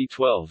of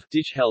 2012,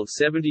 Dish held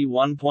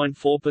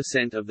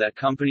 71.4% of that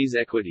company's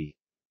equity.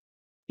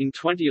 In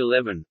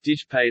 2011,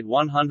 Dish paid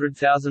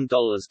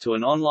 $100,000 to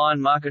an online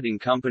marketing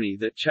company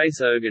that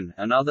Chase Ergen,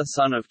 another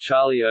son of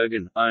Charlie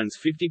Ergen, owns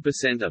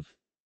 50% of.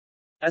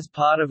 As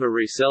part of a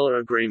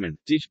reseller agreement,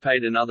 Dish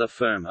paid another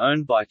firm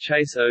owned by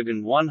Chase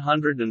Ergen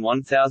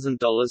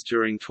 $101,000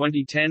 during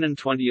 2010 and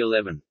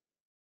 2011.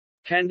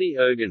 Candy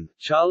Ergen,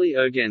 Charlie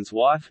Ergen's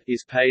wife,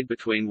 is paid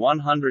between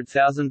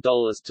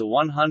 $100,000 to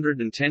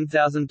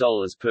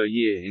 $110,000 per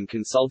year in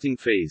consulting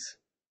fees.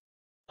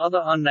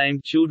 Other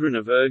unnamed children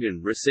of Ergen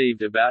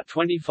received about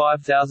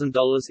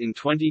 $25,000 in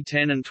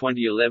 2010 and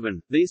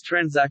 2011. These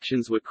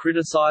transactions were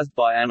criticized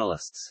by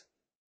analysts.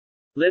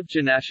 Lev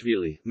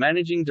Janashvili,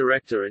 managing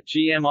director at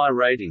GMI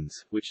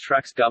Ratings, which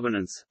tracks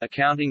governance,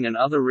 accounting and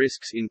other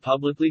risks in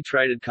publicly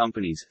traded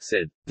companies,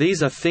 said,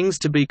 "These are things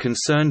to be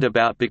concerned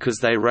about because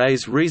they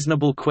raise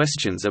reasonable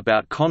questions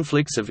about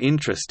conflicts of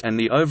interest and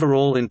the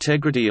overall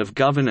integrity of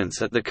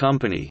governance at the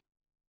company."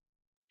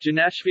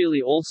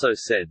 Janashvili also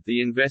said, the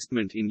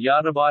investment in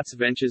Yardabyte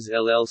Ventures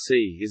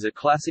LLC is a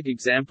classic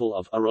example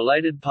of a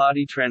related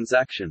party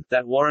transaction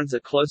that warrants a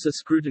closer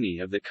scrutiny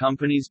of the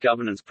company's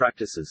governance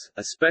practices,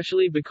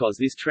 especially because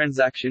this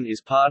transaction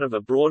is part of a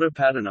broader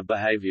pattern of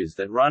behaviors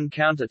that run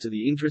counter to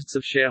the interests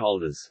of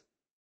shareholders.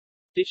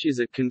 Dish is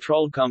a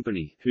controlled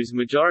company, whose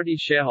majority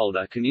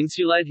shareholder can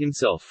insulate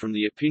himself from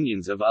the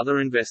opinions of other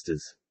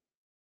investors.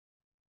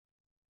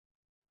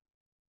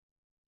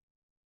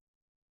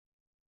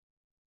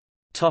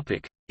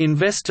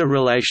 Investor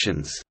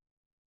relations.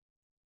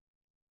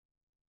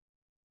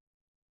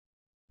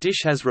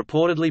 Dish has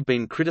reportedly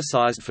been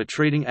criticized for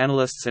treating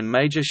analysts and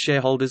major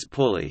shareholders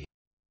poorly.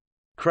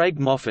 Craig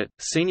Moffett,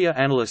 senior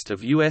analyst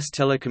of U.S.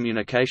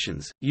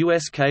 telecommunications,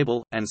 U.S.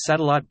 cable, and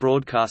satellite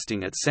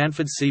broadcasting at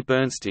Sanford C.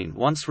 Bernstein,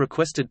 once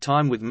requested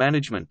time with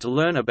management to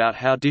learn about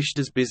how Dish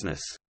does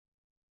business.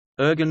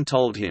 Ergen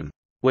told him,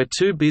 "We're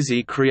too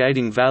busy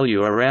creating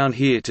value around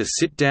here to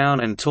sit down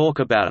and talk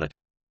about it.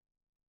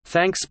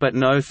 Thanks but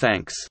no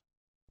thanks."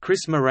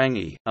 Chris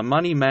Marangi, a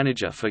money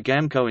manager for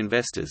Gamco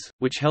Investors,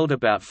 which held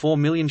about 4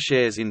 million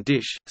shares in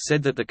Dish,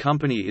 said that the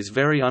company is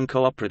very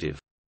uncooperative.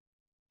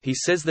 He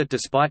says that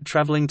despite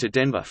traveling to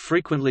Denver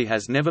frequently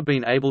has never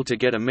been able to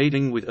get a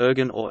meeting with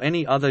Ergen or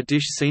any other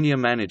Dish senior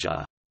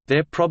manager.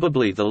 "They're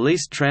probably the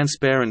least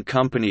transparent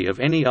company of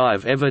any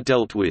I've ever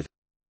dealt with."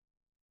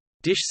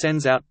 Dish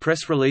sends out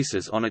press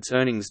releases on its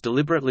earnings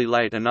deliberately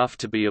late enough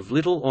to be of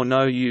little or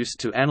no use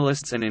to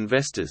analysts and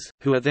investors,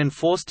 who are then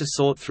forced to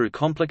sort through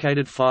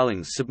complicated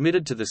filings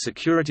submitted to the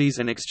Securities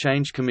and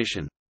Exchange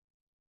Commission.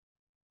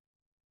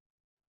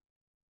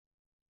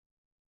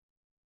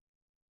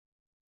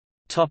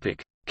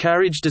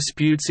 Carriage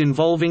disputes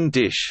involving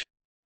Dish.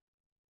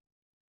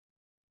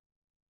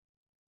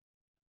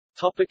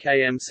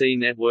 AMC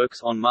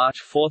Networks. On March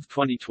 4,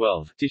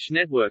 2012, Dish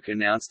Network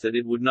announced that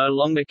it would no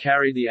longer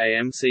carry the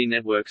AMC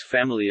Networks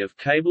family of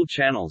cable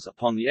channels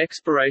upon the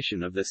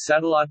expiration of the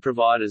satellite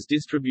provider's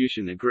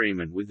distribution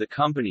agreement with the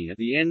company at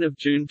the end of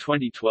June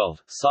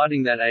 2012,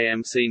 citing that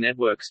AMC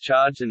Networks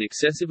charged an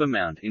excessive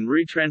amount in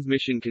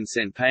retransmission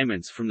consent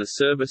payments from the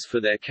service for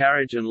their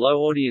carriage and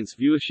low audience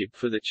viewership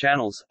for the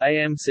channels.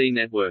 AMC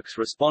Networks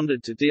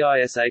responded to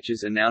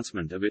DISH's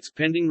announcement of its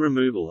pending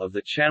removal of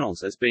the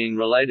channels as being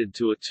related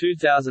to a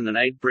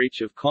 2008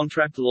 breach of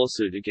contract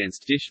lawsuit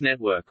against Dish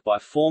Network by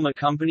former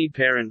company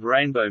parent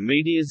Rainbow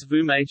Media's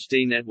Voom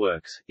HD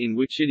Networks, in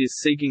which it is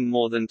seeking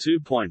more than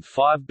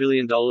 $2.5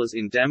 billion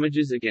in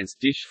damages against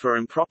Dish for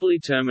improperly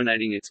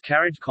terminating its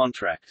carriage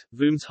contract.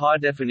 Voom's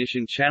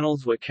high-definition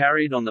channels were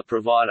carried on the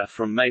provider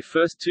from May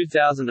 1,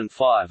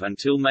 2005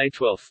 until May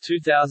 12,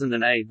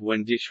 2008,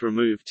 when Dish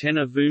removed 10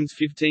 of Voom's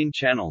 15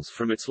 channels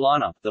from its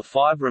lineup. The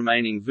 5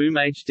 remaining Voom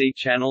HD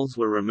channels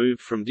were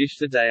removed from Dish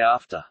the day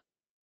after.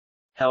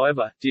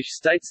 However, Dish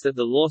states that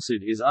the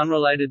lawsuit is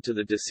unrelated to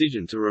the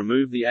decision to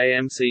remove the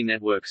AMC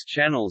Networks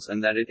channels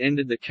and that it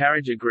ended the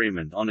carriage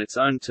agreement on its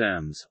own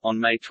terms. On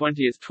May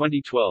 20,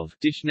 2012,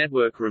 Dish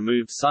Network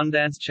removed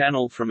Sundance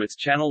Channel from its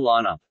channel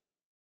lineup.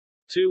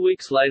 2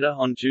 weeks later,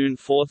 on June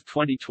 4,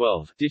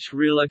 2012, Dish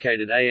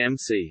relocated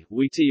AMC,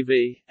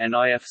 WeTV, and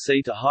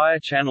IFC to higher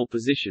channel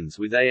positions,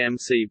 with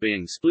AMC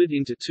being split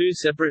into 2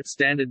 separate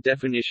standard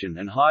definition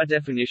and high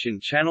definition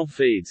channel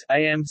feeds.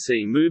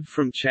 AMC moved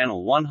from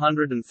channel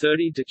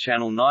 130 to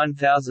channel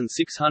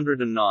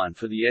 9609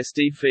 for the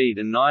SD feed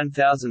and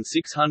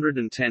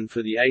 9610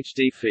 for the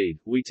HD feed.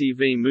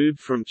 WeTV moved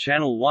from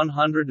channel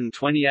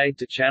 128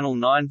 to channel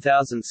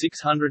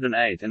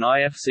 9608, and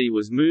IFC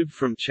was moved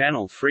from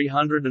channel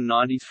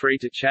 393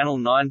 to channel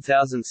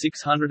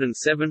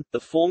 9607. The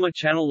former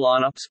channel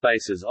lineup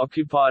spaces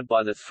occupied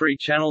by the 3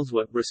 channels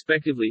were,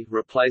 respectively,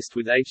 replaced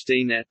with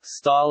HDNet,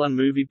 Style and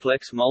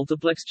Movieplex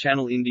Multiplex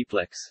Channel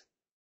Indieplex.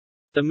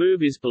 The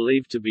move is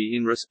believed to be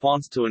in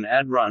response to an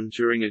ad run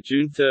during a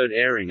June 3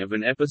 airing of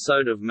an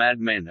episode of Mad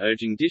Men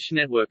urging Dish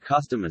Network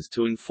customers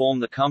to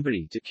inform the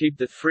company to keep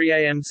the free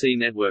AMC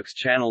Networks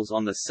channels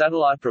on the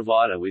satellite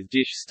provider, with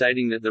Dish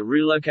stating that the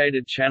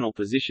relocated channel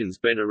positions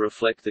better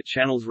reflect the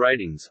channel's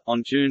ratings.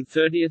 On June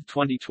 30,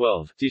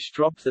 2012, Dish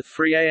dropped the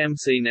free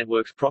AMC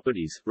Networks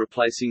properties,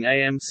 replacing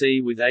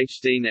AMC with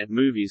HDNet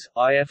Movies,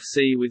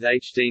 IFC with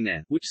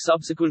HDNet, which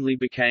subsequently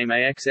became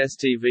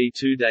AXS-TV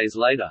 2 days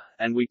later,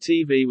 and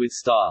WeTV with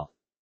Style.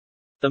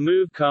 The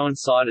move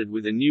coincided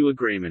with a new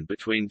agreement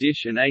between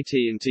Dish and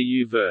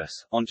AT&T Uverse.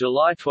 On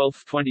July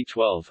 12,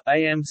 2012,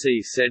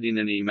 AMC said in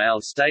an email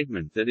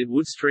statement that it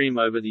would stream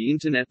over the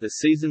Internet the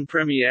season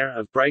premiere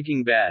of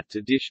Breaking Bad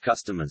to Dish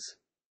customers.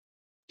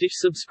 Dish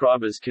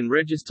subscribers can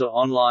register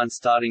online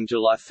starting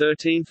July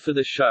 13 for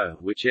the show,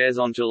 which airs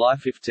on July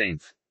 15.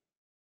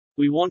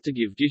 We want to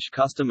give Dish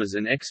customers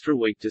an extra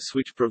week to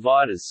switch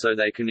providers so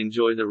they can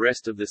enjoy the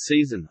rest of the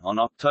season. On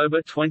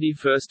October 21,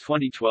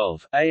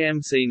 2012,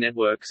 AMC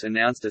Networks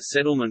announced a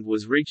settlement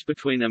was reached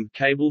between them,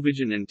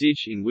 Cablevision and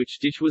Dish, in which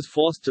Dish was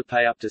forced to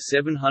pay up to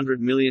 $700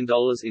 million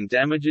in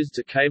damages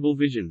to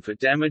Cablevision for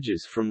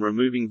damages from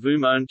removing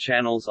Voom-owned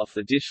channels off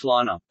the Dish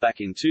lineup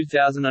back in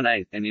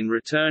 2008, and in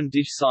return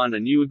Dish signed a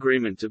new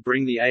agreement to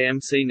bring the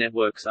AMC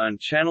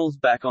Networks-owned channels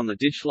back on the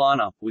Dish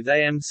lineup, with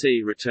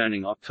AMC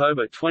returning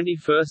October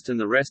 21 and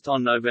the rest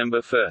on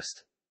November 1.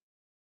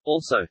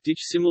 Also, Dish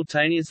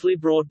simultaneously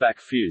brought back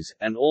Fuse,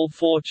 and all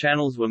 4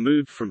 channels were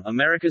moved from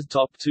America's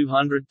Top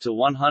 200 to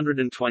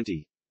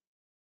 120.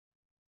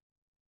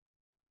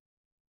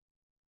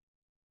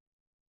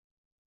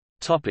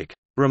 Topic: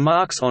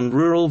 Remarks on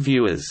rural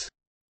viewers.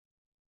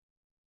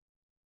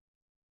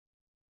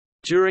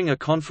 During a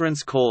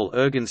conference call,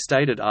 Ergen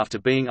stated after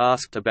being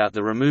asked about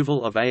the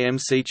removal of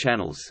AMC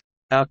channels,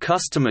 "Our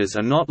customers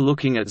are not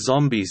looking at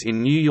zombies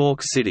in New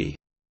York City.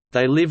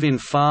 They live in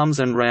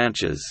farms and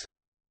ranches.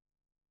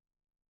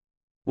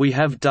 We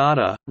have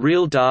data,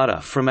 real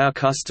data from our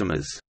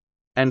customers.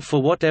 And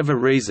for whatever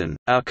reason,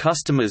 our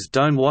customers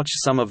don't watch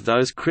some of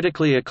those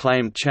critically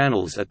acclaimed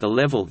channels at the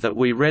level that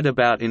we read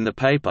about in the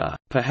paper,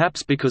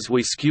 perhaps because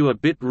we skew a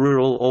bit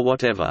rural or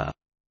whatever."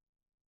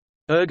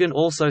 Ergen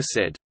also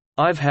said,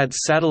 "I've had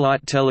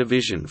satellite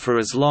television for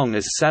as long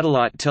as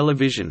satellite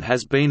television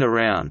has been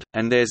around,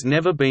 and there's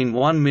never been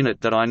 1 minute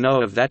that I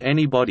know of that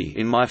anybody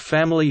in my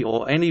family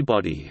or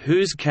anybody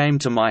who's came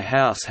to my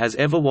house has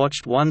ever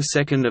watched 1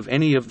 second of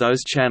any of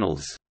those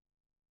channels.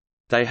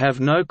 They have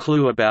no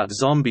clue about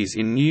zombies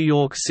in New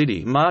York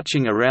City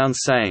marching around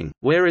saying,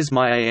 'Where is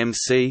my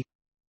AMC?'"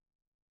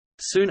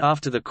 Soon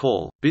after the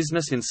call,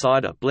 Business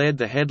Insider blared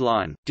the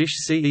headline, "Dish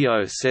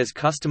CEO says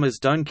customers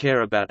don't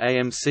care about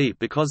AMC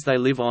because they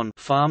live on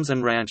farms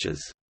and ranches."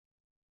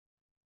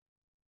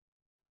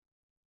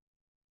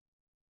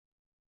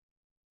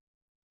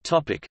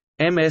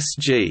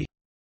 MSG.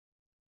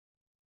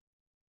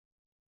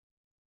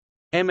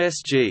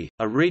 MSG,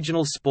 a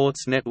regional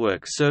sports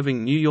network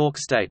serving New York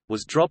State,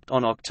 was dropped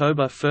on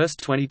October 1,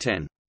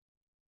 2010.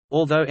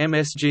 Although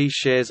MSG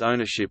shares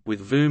ownership with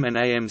Voom and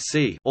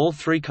AMC, all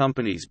 3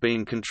 companies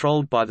being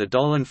controlled by the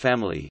Dolan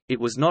family, it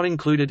was not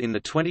included in the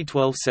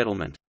 2012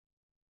 settlement.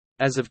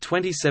 As of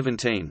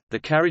 2017, the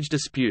Carriage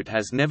dispute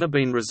has never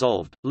been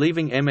resolved,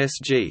 leaving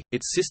MSG,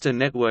 its sister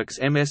networks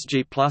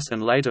MSG Plus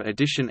and later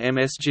edition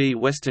MSG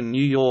Western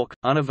New York,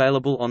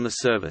 unavailable on the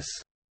service.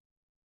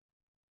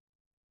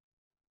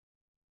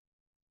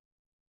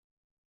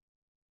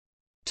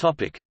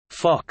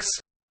 Fox.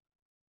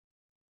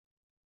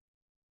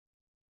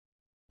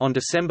 On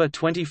December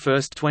 21,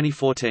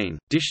 2014,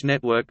 Dish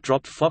Network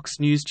dropped Fox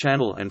News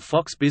Channel and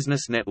Fox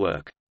Business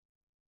Network.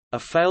 A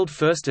failed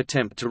first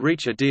attempt to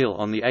reach a deal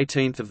on the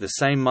 18th of the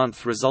same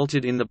month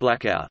resulted in the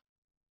blackout.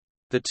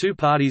 The 2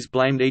 parties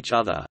blamed each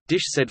other.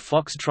 Dish said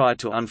Fox tried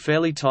to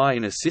unfairly tie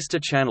in a sister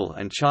channel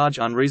and charge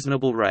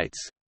unreasonable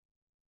rates.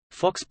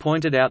 Fox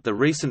pointed out the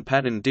recent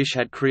pattern Dish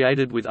had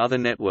created with other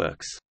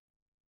networks.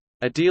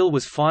 A deal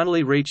was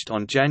finally reached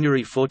on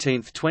January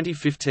 14,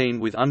 2015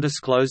 with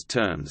undisclosed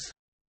terms.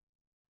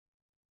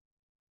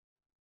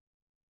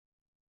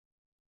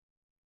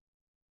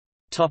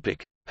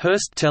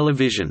 Hearst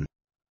Television.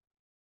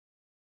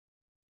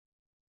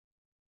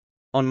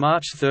 On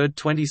March 3,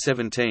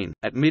 2017,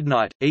 at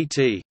midnight,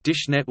 ET,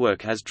 Dish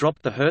Network has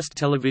dropped the Hearst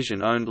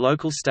Television-owned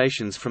local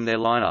stations from their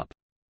lineup.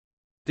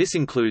 This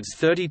includes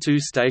 32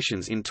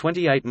 stations in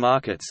 28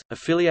 markets,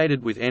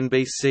 affiliated with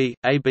NBC,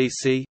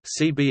 ABC,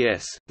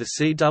 CBS, The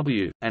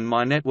CW, and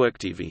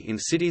MyNetworkTV in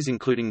cities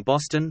including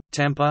Boston,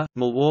 Tampa,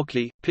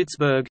 Milwaukee,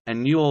 Pittsburgh,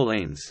 and New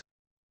Orleans.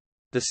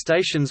 The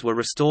stations were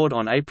restored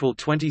on April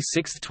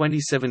 26,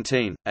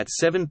 2017, at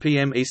 7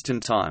 p.m. Eastern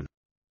Time.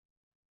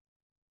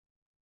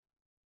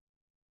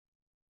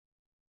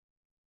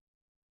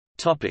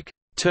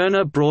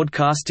 Turner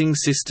Broadcasting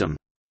System.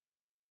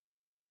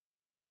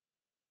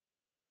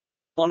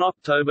 On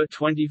October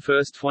 21,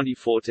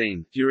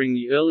 2014, during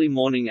the early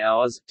morning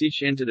hours,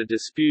 Dish entered a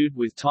dispute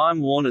with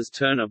Time Warner's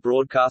Turner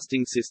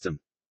Broadcasting System.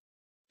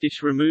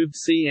 Dish removed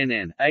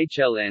CNN,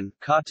 HLN,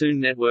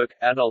 Cartoon Network,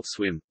 Adult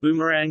Swim,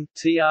 Boomerang,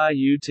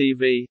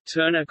 TRU-TV,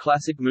 Turner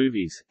Classic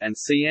Movies, and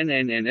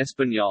CNN en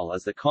Español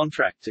as the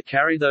contract to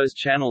carry those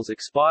channels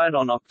expired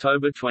on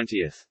October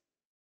 20.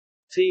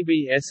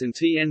 TBS and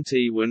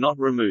TNT were not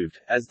removed,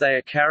 as they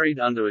are carried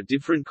under a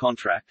different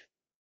contract.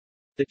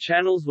 The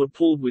channels were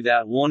pulled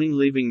without warning,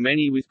 leaving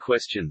many with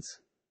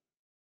questions.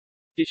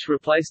 Dish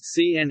replaced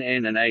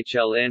CNN and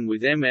HLN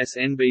with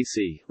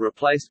MSNBC,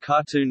 replaced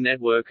Cartoon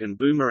Network and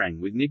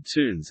Boomerang with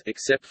Nicktoons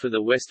except for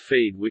the West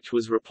feed, which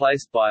was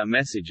replaced by a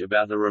message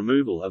about the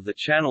removal of the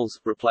channels,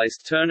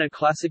 replaced Turner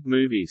Classic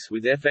Movies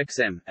with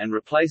FXM, and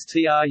replaced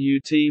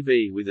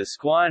TRU-TV with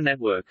Esquire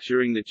Network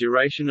during the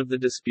duration of the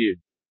dispute.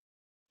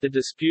 The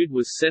dispute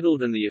was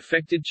settled and the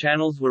affected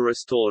channels were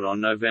restored on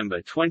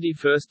November 21,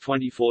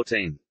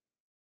 2014.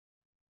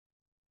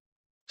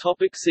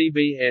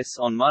 CBS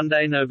on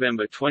Monday,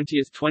 November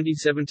 20,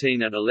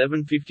 2017 at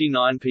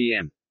 11:59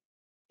 p.m.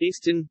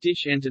 Eastern,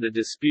 Dish entered a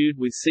dispute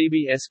with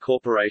CBS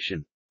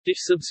Corporation. Dish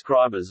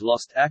subscribers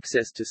lost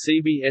access to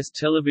CBS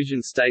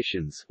television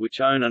stations, which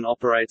own and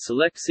operate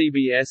select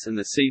CBS and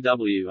the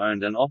CW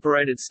owned and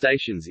operated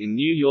stations in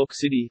New York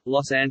City,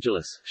 Los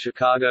Angeles,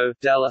 Chicago,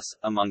 Dallas,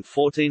 among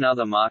 14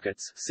 other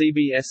markets.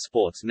 CBS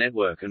Sports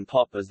Network and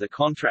Pop as the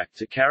contract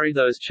to carry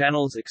those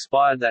channels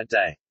expired that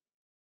day.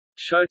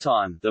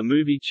 Showtime, the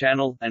movie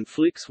channel, and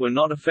Flix were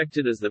not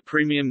affected as the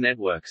premium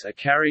networks are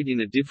carried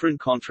in a different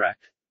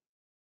contract.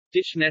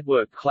 Dish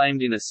Network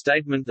claimed in a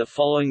statement the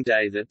following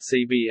day that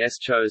CBS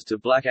chose to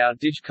black out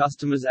Dish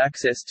customers'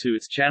 access to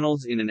its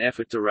channels in an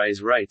effort to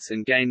raise rates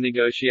and gain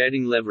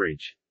negotiating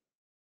leverage.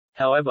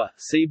 However,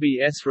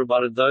 CBS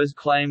rebutted those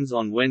claims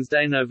on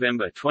Wednesday,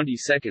 November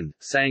 22,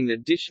 saying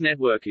that Dish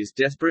Network is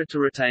desperate to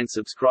retain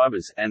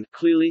subscribers and,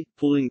 clearly,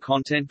 pulling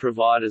content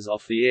providers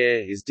off the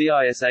air is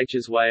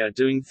DISH's way of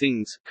doing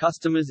things.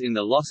 Customers in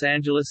the Los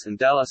Angeles and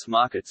Dallas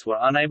markets were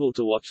unable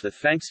to watch the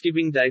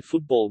Thanksgiving Day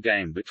football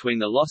game between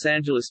the Los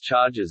Angeles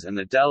Chargers and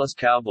the Dallas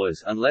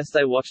Cowboys unless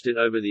they watched it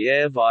over the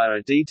air via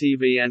a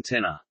DTV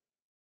antenna.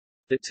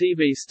 The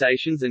TV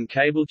stations and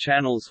cable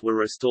channels were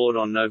restored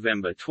on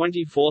November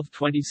 24,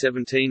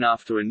 2017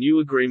 after a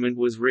new agreement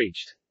was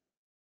reached.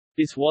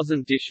 This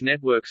wasn't Dish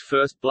Network's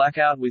first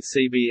blackout with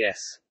CBS.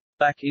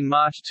 Back in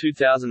March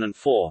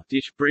 2004,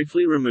 Dish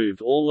briefly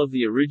removed all of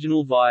the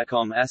original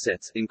Viacom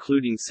assets,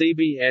 including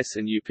CBS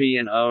and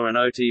UPN-O and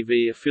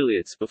OTV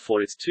affiliates,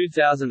 before its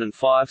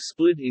 2005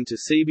 split into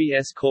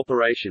CBS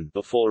Corporation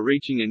before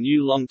reaching a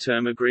new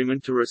long-term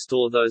agreement to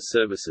restore those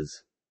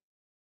services.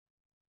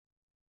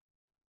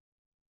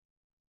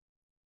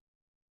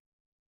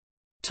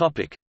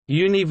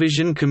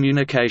 Univision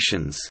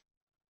Communications.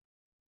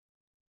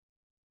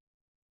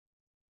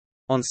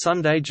 On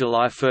Sunday,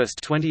 July 1,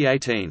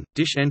 2018,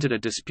 Dish entered a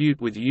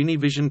dispute with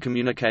Univision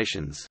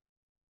Communications.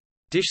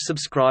 Dish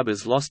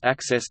subscribers lost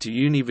access to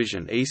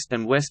Univision East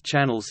and West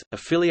channels,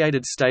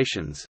 affiliated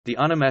stations, the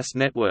Unimas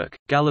Network,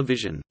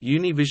 Galavision,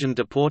 Univision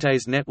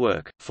Deportes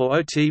Network,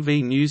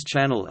 4OTV News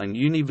Channel and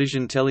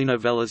Univision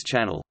Telenovelas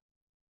Channel.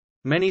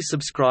 Many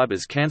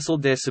subscribers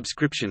cancelled their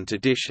subscription to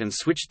Dish and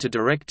switched to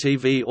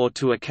DirecTV or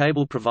to a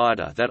cable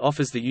provider that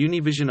offers the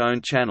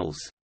Univision-owned channels.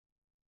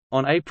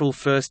 On April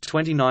 1,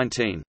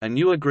 2019, a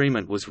new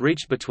agreement was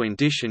reached between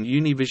Dish and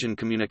Univision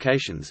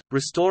Communications,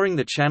 restoring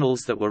the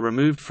channels that were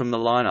removed from the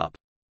lineup.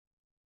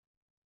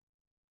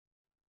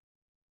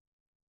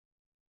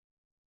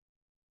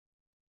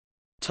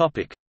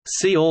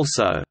 See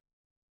also: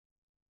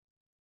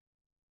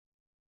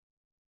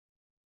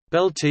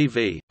 Bell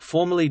TV,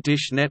 formerly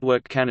Dish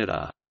Network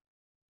Canada;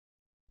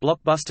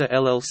 Blockbuster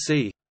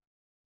LLC;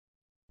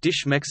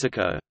 Dish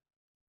Mexico;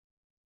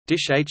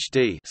 Dish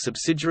HD,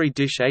 subsidiary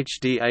Dish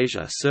HD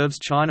Asia serves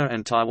China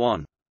and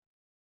Taiwan.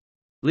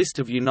 List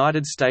of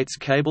United States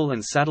cable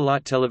and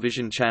satellite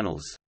television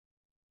channels.